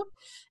you.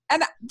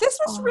 And this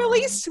was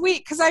really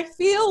sweet, because I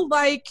feel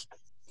like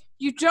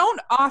you don't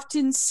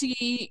often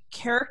see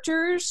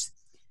characters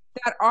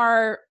that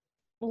are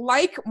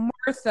like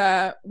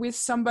Martha with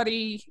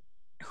somebody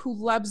who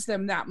loves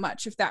them that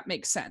much, if that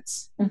makes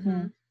sense.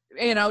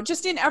 You know,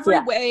 just in every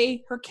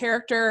way, her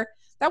character,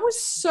 that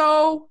was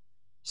so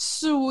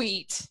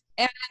sweet.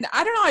 And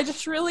I don't know, I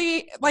just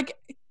really liked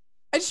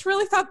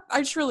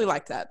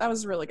that. That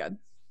was really good.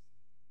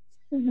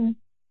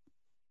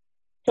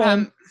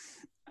 Yeah.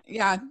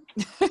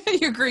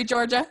 You agree,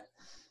 Georgia?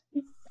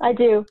 I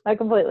do. I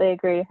completely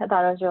agree. I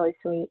thought it was really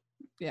sweet.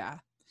 Yeah.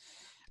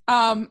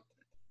 Amber,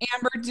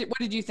 what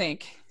did you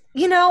think?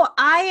 You know,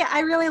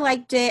 I really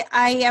liked it.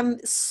 I am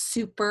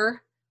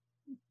super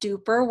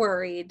duper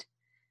worried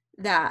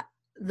that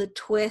the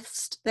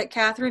twist that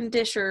Catherine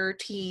Disher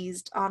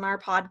teased on our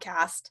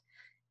podcast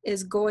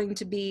is going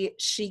to be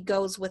she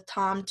goes with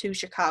Tom to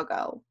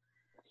Chicago,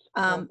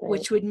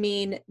 which would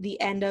mean the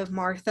end of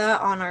Martha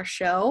on our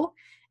show,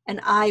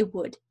 and I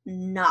would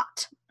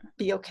not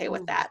be okay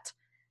with that.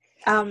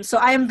 So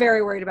I am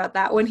very worried about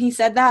that. When he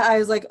said that, I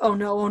was like, oh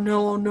no, oh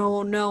no, oh no,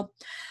 oh no.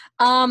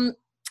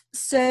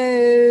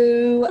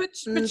 So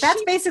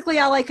that's basically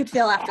all I could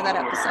feel after that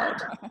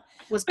episode.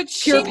 Was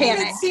pure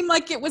panic. It seemed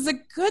like it was a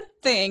good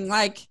thing.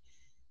 Like,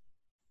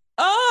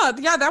 oh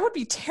yeah, that would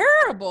be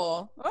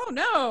terrible. Oh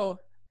no.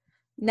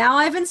 Now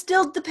I've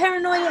instilled the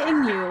paranoia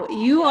in you.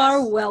 You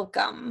are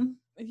welcome.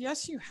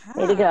 Yes, you have.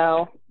 Way to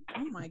go.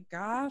 Oh my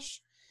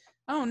gosh.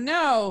 Oh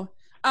no.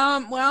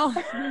 Well,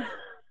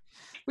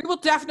 we will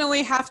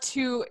definitely have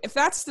to, if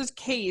that's the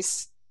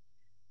case,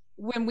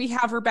 when we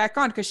have her back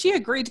on, because she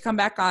agreed to come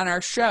back on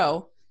our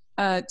show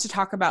to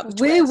talk about the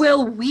twist. We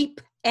will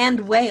weep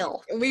and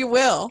wail. We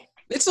will.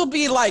 This will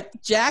be like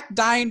Jack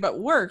dying, but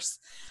worse.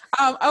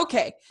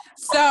 Okay.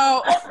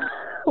 So.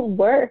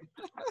 Worse.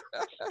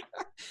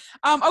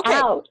 Okay.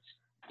 Ouch.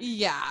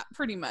 Yeah,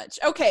 pretty much.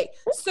 Okay.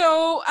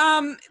 So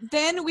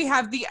then we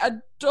have the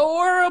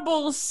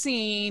adorable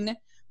scene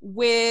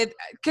with,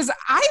 because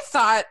I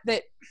thought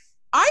that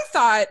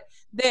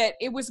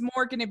it was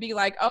more going to be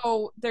like,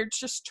 oh, they're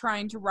just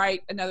trying to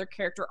write another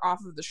character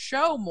off of the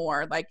show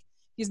more. Like,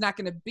 he's not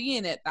going to be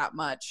in it that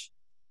much.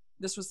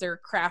 This was their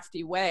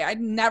crafty way. I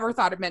never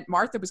thought it meant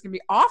Martha was going to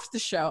be off the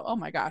show. Oh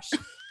my gosh.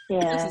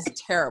 Yeah. This is a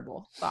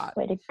terrible thought.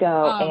 Way to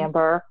go,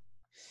 Amber.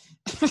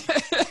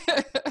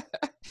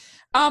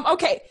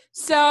 Okay.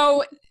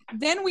 So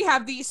then we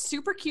have the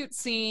super cute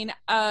scene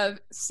of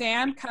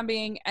Sam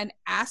coming and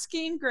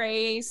asking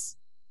Grace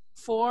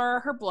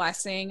for her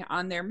blessing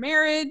on their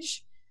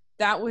marriage.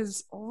 That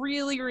was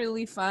really,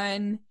 really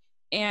fun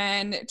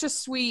and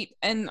just sweet.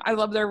 And I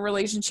love their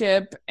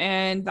relationship.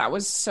 And that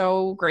was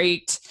so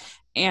great.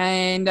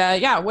 And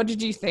yeah, what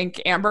did you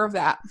think, Amber, of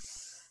that?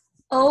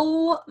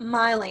 Oh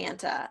my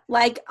Lanta.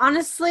 Like,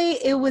 honestly,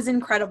 it was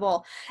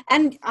incredible.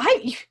 And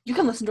you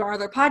can listen to our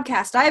other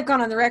podcast. I have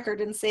gone on the record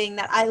in saying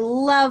that I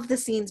love the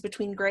scenes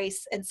between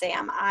Grace and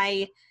Sam.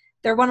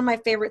 They're one of my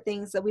favorite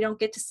things that we don't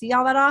get to see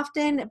all that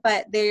often,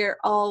 but they're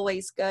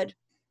always good.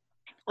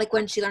 Like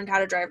when she learned how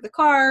to drive the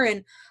car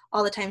and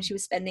all the time she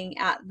was spending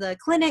at the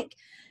clinic.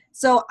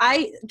 So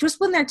just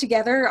when they're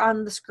together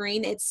on the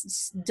screen,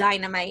 it's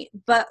dynamite.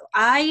 But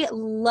I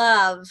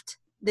loved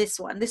this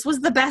one. This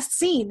was the best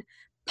scene,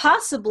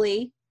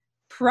 probably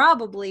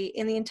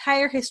in the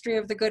entire history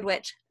of The Good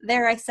Witch.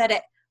 There, I said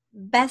it.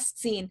 Best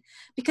scene,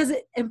 because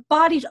it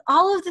embodied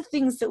all of the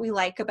things that we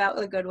like about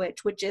The Good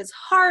Witch, which is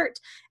heart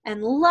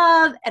and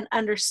love and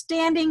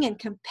understanding and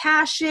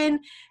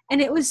compassion.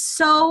 And it was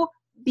so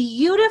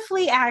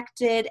beautifully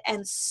acted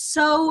and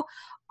so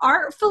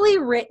artfully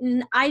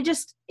written.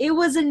 It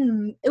was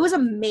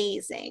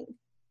amazing.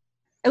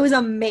 It was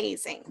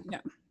amazing.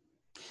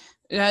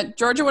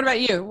 Georgia, what about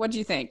you? What do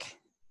you think?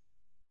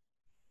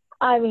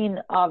 I mean,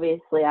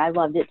 obviously, I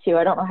loved it too.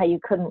 I don't know how you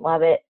couldn't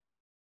love it,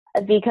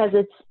 because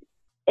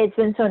it's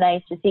been so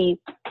nice to see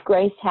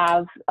Grace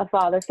have a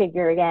father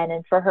figure again,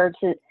 and for her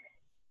to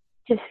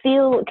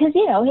feel, because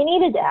he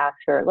needed to ask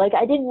her. Like,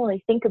 I didn't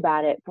really think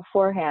about it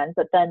beforehand,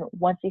 but then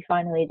once he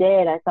finally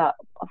did, I thought,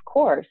 of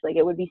course, like,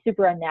 it would be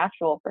super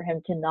unnatural for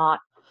him to not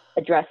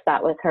address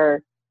that with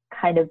her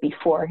kind of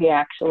before he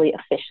actually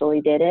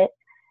officially did it.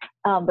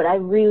 But I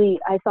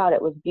thought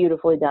it was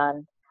beautifully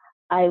done.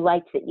 I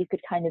liked that you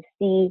could kind of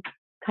see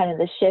kind of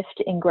the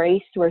shift in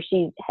Grace, where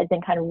she had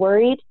been kind of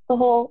worried the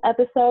whole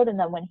episode, and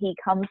then when he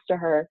comes to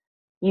her,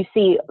 you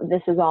see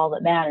this is all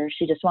that matters.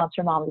 She just wants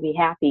her mom to be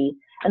happy.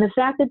 And the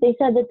fact that they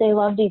said that they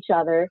loved each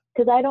other,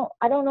 because I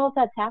don't know if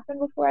that's happened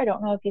before. I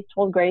don't know if he's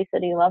told Grace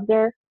that he loved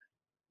her.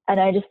 And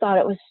I just thought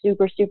it was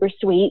super, super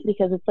sweet,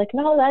 because it's like,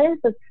 no,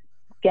 that's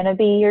going to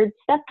be your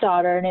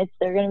stepdaughter, and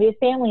they're going to be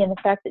a family. And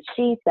the fact that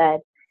she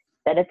said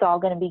that it's all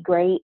going to be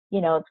great,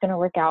 it's going to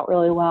work out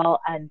really well.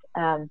 And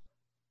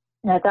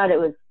I thought it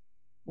was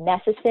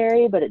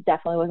necessary, but it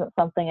definitely wasn't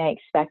something I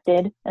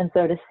expected. And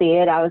so to see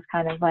it, I was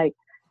kind of like,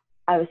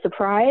 I was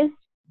surprised,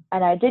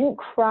 and I didn't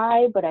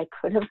cry, but I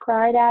could have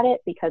cried at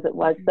it because it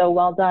was so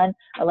well done.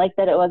 I like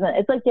that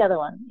it's like the other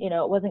one,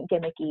 it wasn't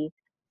gimmicky.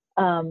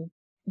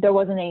 There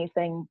wasn't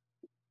anything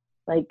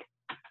like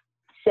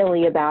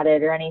silly about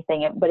it or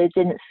anything, but it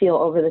didn't feel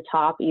over the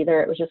top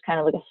either. It was just kind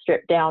of like a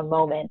stripped down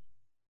moment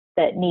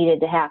that needed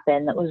to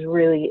happen. That was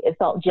really, it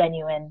felt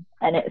genuine,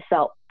 and it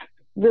felt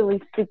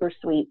really super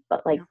sweet,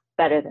 but like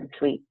better than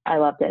sweet. I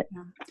loved it.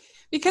 Yeah.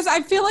 Because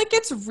I feel like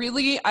it's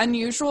really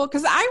unusual,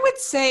 because I would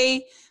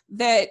say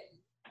that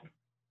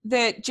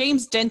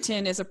James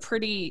Denton is a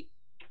pretty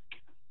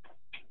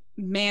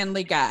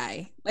manly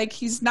guy. Like,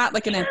 he's not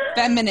like an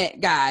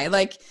effeminate guy.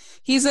 Like,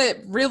 he's a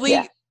really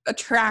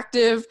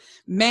attractive,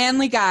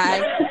 manly guy.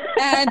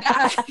 And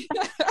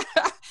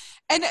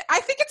and I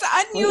think it's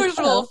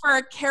unusual for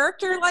a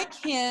character like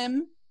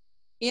him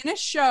in a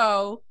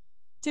show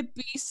to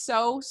be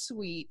so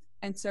sweet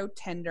and so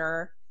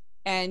tender,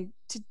 and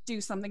to do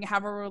something,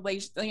 have a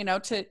relation,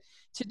 to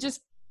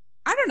just,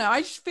 I don't know.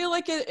 I just feel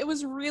like it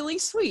was really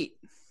sweet.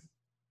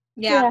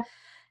 Yeah.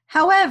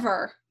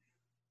 However,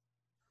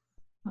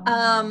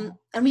 I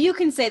mean, you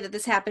can say that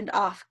this happened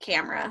off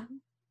camera.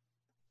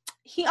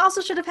 He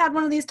also should have had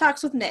one of these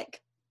talks with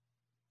Nick.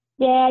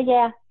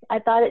 Yeah. I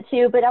thought it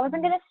too, but I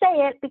wasn't going to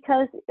say it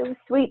because it was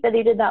sweet that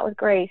he did that with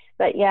Grace.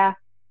 But yeah,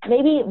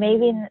 maybe,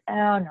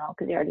 oh no,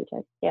 because he already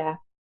did. Yeah.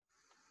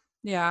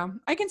 Yeah,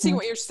 I can see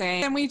what you're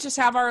saying. And we just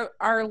have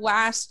our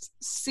last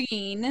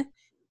scene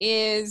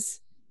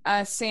is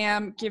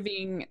Sam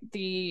giving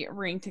the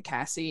ring to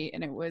Cassie,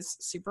 and it was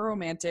super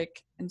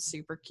romantic and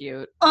super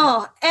cute.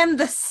 Oh, and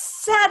the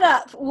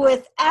setup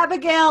with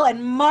Abigail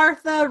and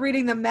Martha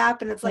reading the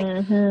map, and it's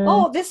like,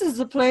 oh, this is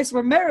the place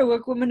where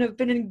Merriwick women have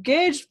been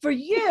engaged for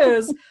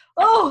years.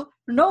 Oh,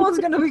 no one's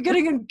going to be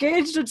getting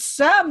engaged at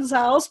Sam's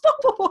house.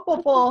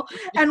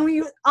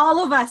 And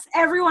all of us,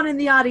 everyone in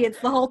the audience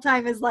the whole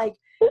time is like,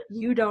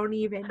 you don't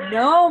even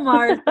know,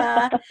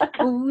 Martha.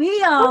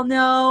 We all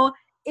know.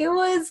 It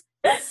was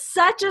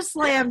such a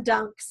slam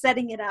dunk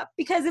setting it up,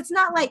 because it's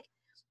not like,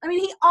 I mean,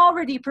 he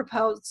already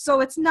proposed, so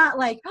it's not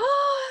like,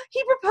 oh,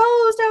 he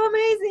proposed, how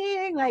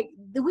amazing. Like,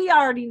 we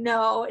already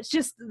know. It's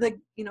just the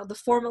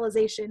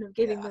formalization of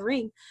giving the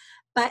ring.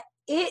 But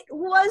it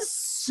was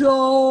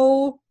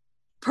so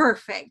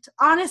perfect.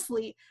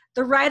 Honestly,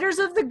 the writers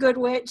of The Good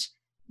Witch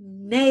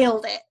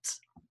nailed it.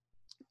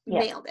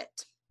 Nailed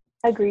it.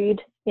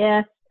 Agreed.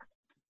 Yeah.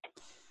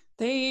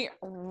 They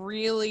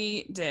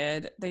really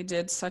did. They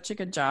did such a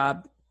good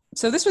job.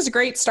 So this was a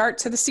great start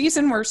to the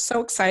season. We're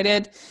so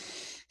excited.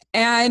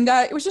 And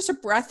it was just a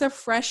breath of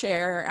fresh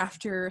air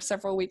after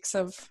several weeks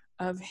of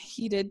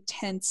heated,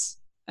 tense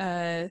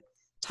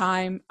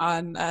time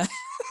on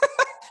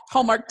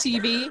Hallmark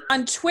TV.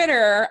 On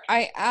Twitter,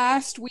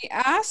 we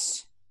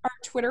asked our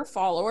Twitter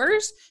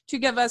followers to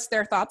give us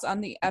their thoughts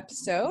on the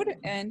episode.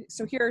 And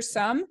so here are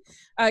some.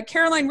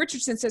 Caroline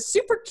Richardson says,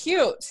 super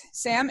cute.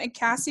 Sam and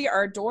Cassie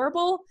are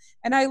adorable,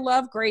 and I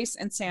love Grace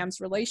and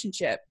Sam's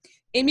relationship.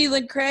 Amy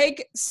Lynn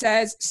Craig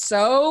says,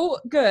 so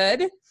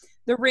good.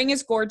 The ring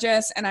is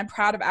gorgeous, and I'm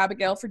proud of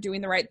Abigail for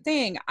doing the right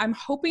thing. I'm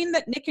hoping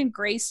that Nick and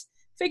Grace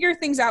figure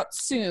things out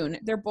soon.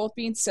 They're both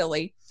being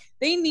silly.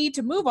 They need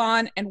to move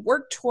on and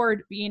work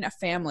toward being a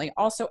family.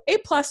 Also, A+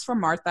 for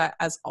Martha,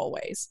 as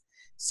always.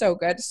 So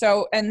good.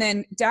 So, and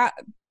then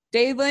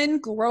Dalen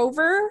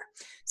Grover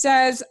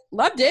says,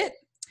 loved it.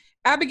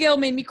 Abigail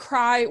made me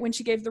cry when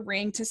she gave the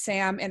ring to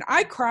Sam, and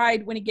I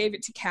cried when he gave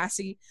it to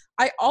Cassie.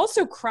 I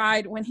also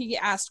cried when he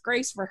asked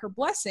Grace for her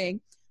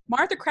blessing.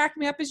 Martha cracked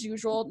me up as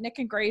usual. Nick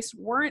and Grace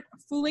weren't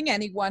fooling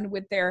anyone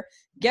with their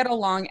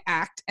get-along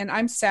act, and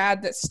I'm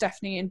sad that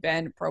Stephanie and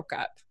Ben broke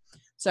up.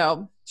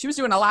 So she was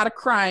doing a lot of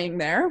crying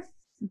there,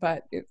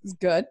 but it was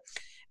good.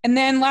 And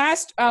then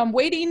last,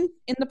 waiting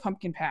in the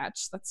pumpkin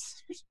patch.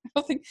 That's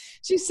nothing.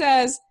 She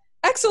says,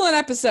 excellent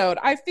episode.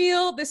 I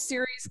feel this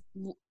series,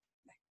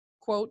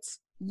 quotes,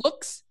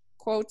 looks,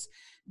 quotes,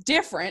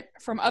 different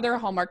from other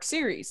Hallmark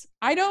series.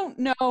 I don't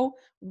know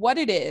what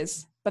it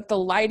is, but the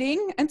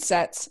lighting and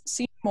sets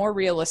seem more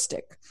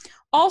realistic.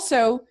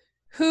 Also,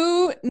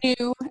 who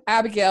knew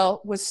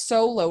Abigail was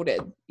so loaded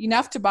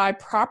enough to buy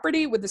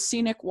property with a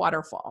scenic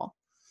waterfall?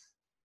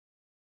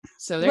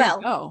 So there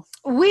you go.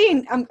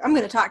 I'm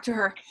going to talk to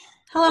her.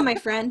 Hello, my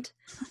friend.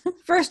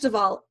 First of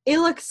all, it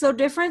looks so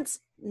different.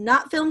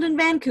 Not filmed in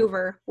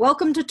Vancouver.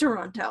 Welcome to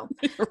Toronto.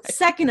 Right.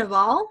 Second of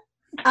all,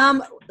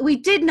 we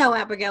did know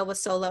Abigail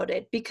was so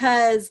loaded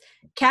because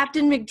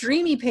Captain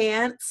McDreamy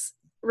Pants,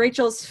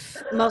 Rachel's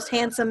most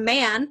handsome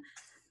man,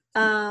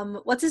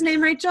 what's his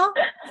name, Rachel?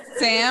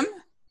 Sam?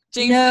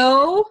 James?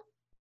 No.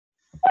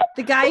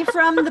 The guy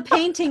from the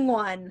painting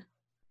one.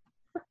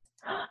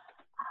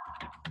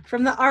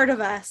 From The Art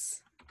of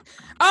Us.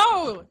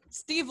 Oh,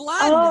 Steve Lund.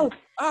 Oh,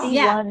 Steve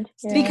yeah. Lund.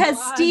 Yeah. Because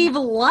Lund. Steve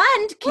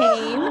Lund came.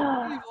 Steve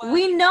Lund.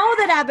 We know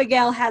that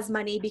Abigail has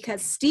money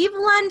because Steve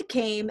Lund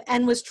came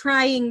and was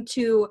trying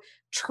to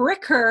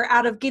trick her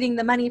out of getting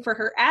the money for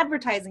her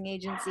advertising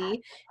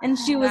agency. And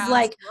she was That's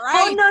like,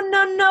 right.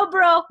 oh, no,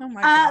 bro. Oh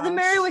my The gosh.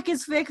 Merrywick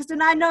is fixed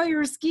and I know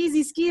you're a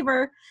skeezy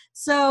skeever.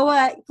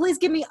 So please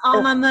give me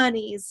all my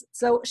monies.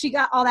 So she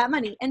got all that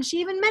money. And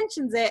she even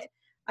mentions it.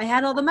 I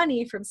had all the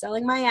money from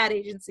selling my ad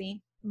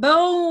agency.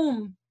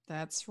 Boom.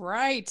 That's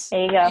right.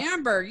 There you go.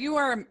 Amber, you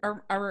are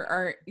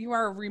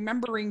a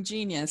remembering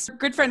genius. Our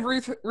good friend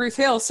Ruth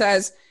Hill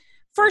says,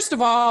 first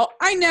of all,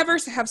 I never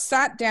have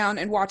sat down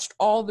and watched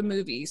all the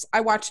movies.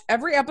 I watched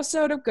every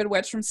episode of Good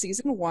Witch from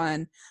season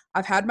 1.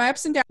 I've had my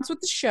ups and downs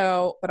with the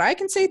show, but I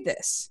can say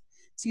this.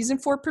 Season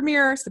 4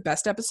 premiere is the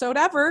best episode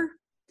ever.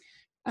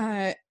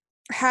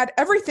 Had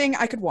everything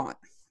I could want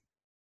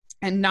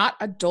and not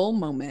a dull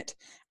moment.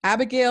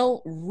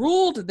 Abigail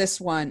ruled this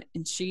one,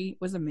 and she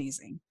was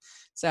amazing.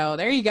 So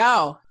there you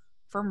go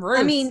from Ruth.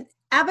 I mean,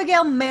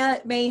 Abigail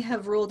may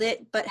have ruled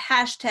it, but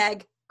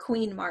hashtag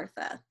Queen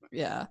Martha.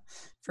 Yeah.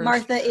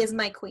 Martha is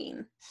my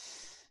queen.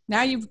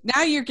 Now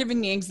you're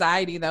giving me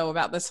anxiety though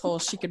about this whole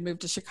she could move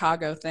to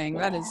Chicago thing.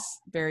 That is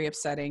very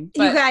upsetting.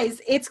 But you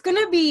guys, it's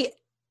gonna be.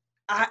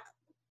 I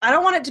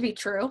don't want it to be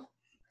true,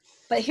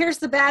 but here's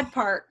the bad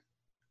part.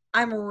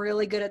 I'm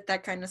really good at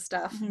that kind of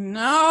stuff.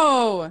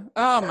 no.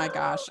 Oh my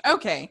gosh.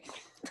 Okay.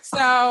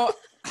 So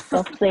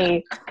Let's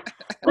see.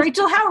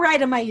 Rachel, how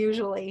right am I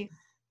usually?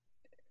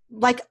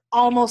 Like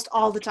almost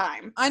all the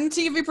time. on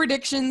TV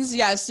predictions,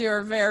 yes,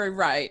 you're very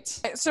right.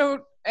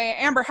 So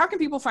Amber, how can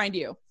people find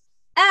you?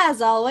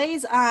 As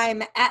always,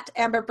 I'm at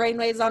Amber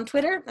Brainwaves on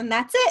Twitter, and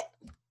that's it.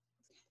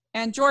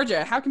 And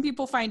Georgia, how can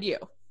people find you?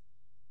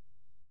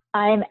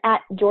 I'm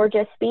at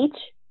Georgia Speech,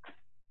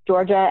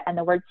 Georgia and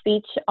the word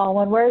speech, all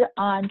one word,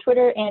 on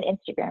Twitter and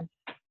Instagram.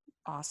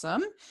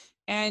 Awesome.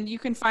 And you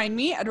can find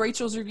me at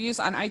Rachel's Reviews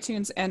on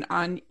iTunes and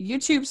on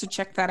YouTube, so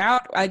check that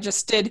out. I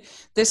just did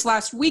this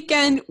last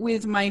weekend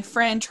with my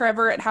friend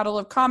Trevor at How to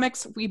Love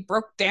Comics. We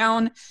broke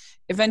down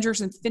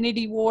Avengers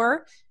Infinity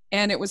War,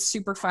 and it was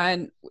super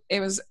fun. It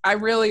was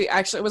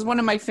one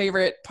of my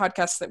favorite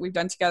podcasts that we've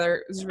done together.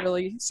 It was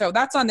really, so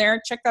that's on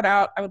there. Check that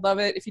out. I would love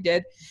it if you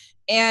did.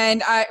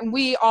 And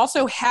we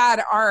also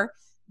had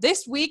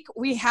this week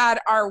we had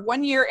our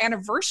 1-year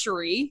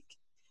anniversary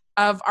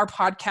of our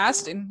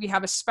podcast, and we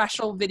have a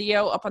special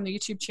video up on the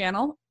YouTube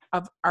channel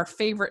of our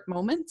favorite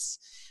moments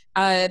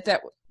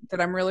that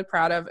I'm really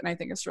proud of, and I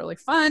think it's really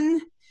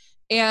fun.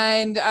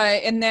 And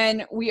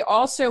then we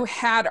also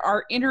had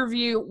our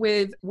interview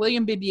with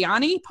William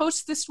Bibiani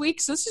post this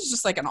week. So this is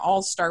just like an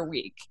all-star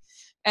week.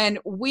 And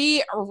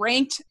we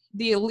ranked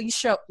the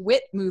Alicia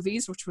Witt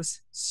movies, which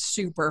was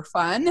super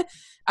fun,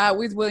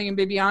 with William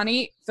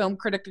Bibiani, film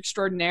critic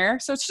extraordinaire.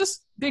 So it's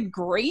just been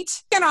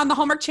great. And on the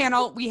Hallmark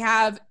Channel, we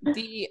have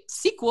the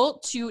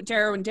sequel to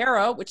Darrow and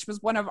Darrow, which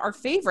was one of our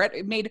favorite.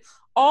 It made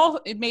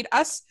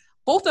us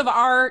both of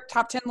our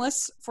top 10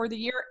 lists for the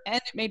year, and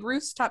it made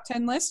Ruth's top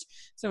 10 list.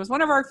 So it was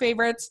one of our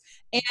favorites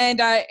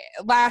and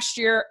last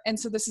year. And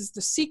so this is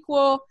the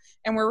sequel,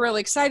 and we're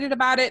really excited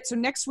about it. So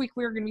next week,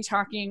 we're going to be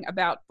talking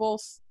about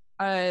both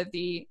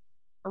the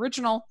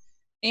original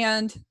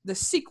and the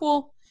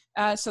sequel.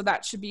 So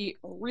that should be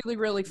really,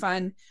 really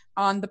fun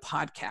on the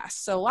podcast.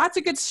 So lots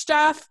of good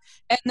stuff.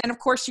 And then, of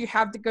course, you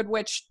have The Good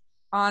Witch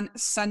on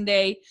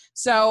Sunday.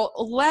 So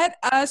let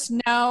us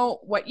know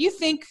what you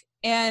think.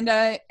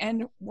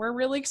 And we're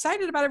really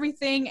excited about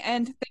everything.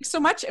 And thanks so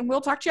much. And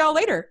we'll talk to y'all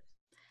later.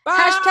 Bye.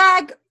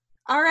 Hashtag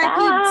RIP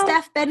Bye.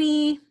 Steph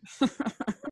Benny.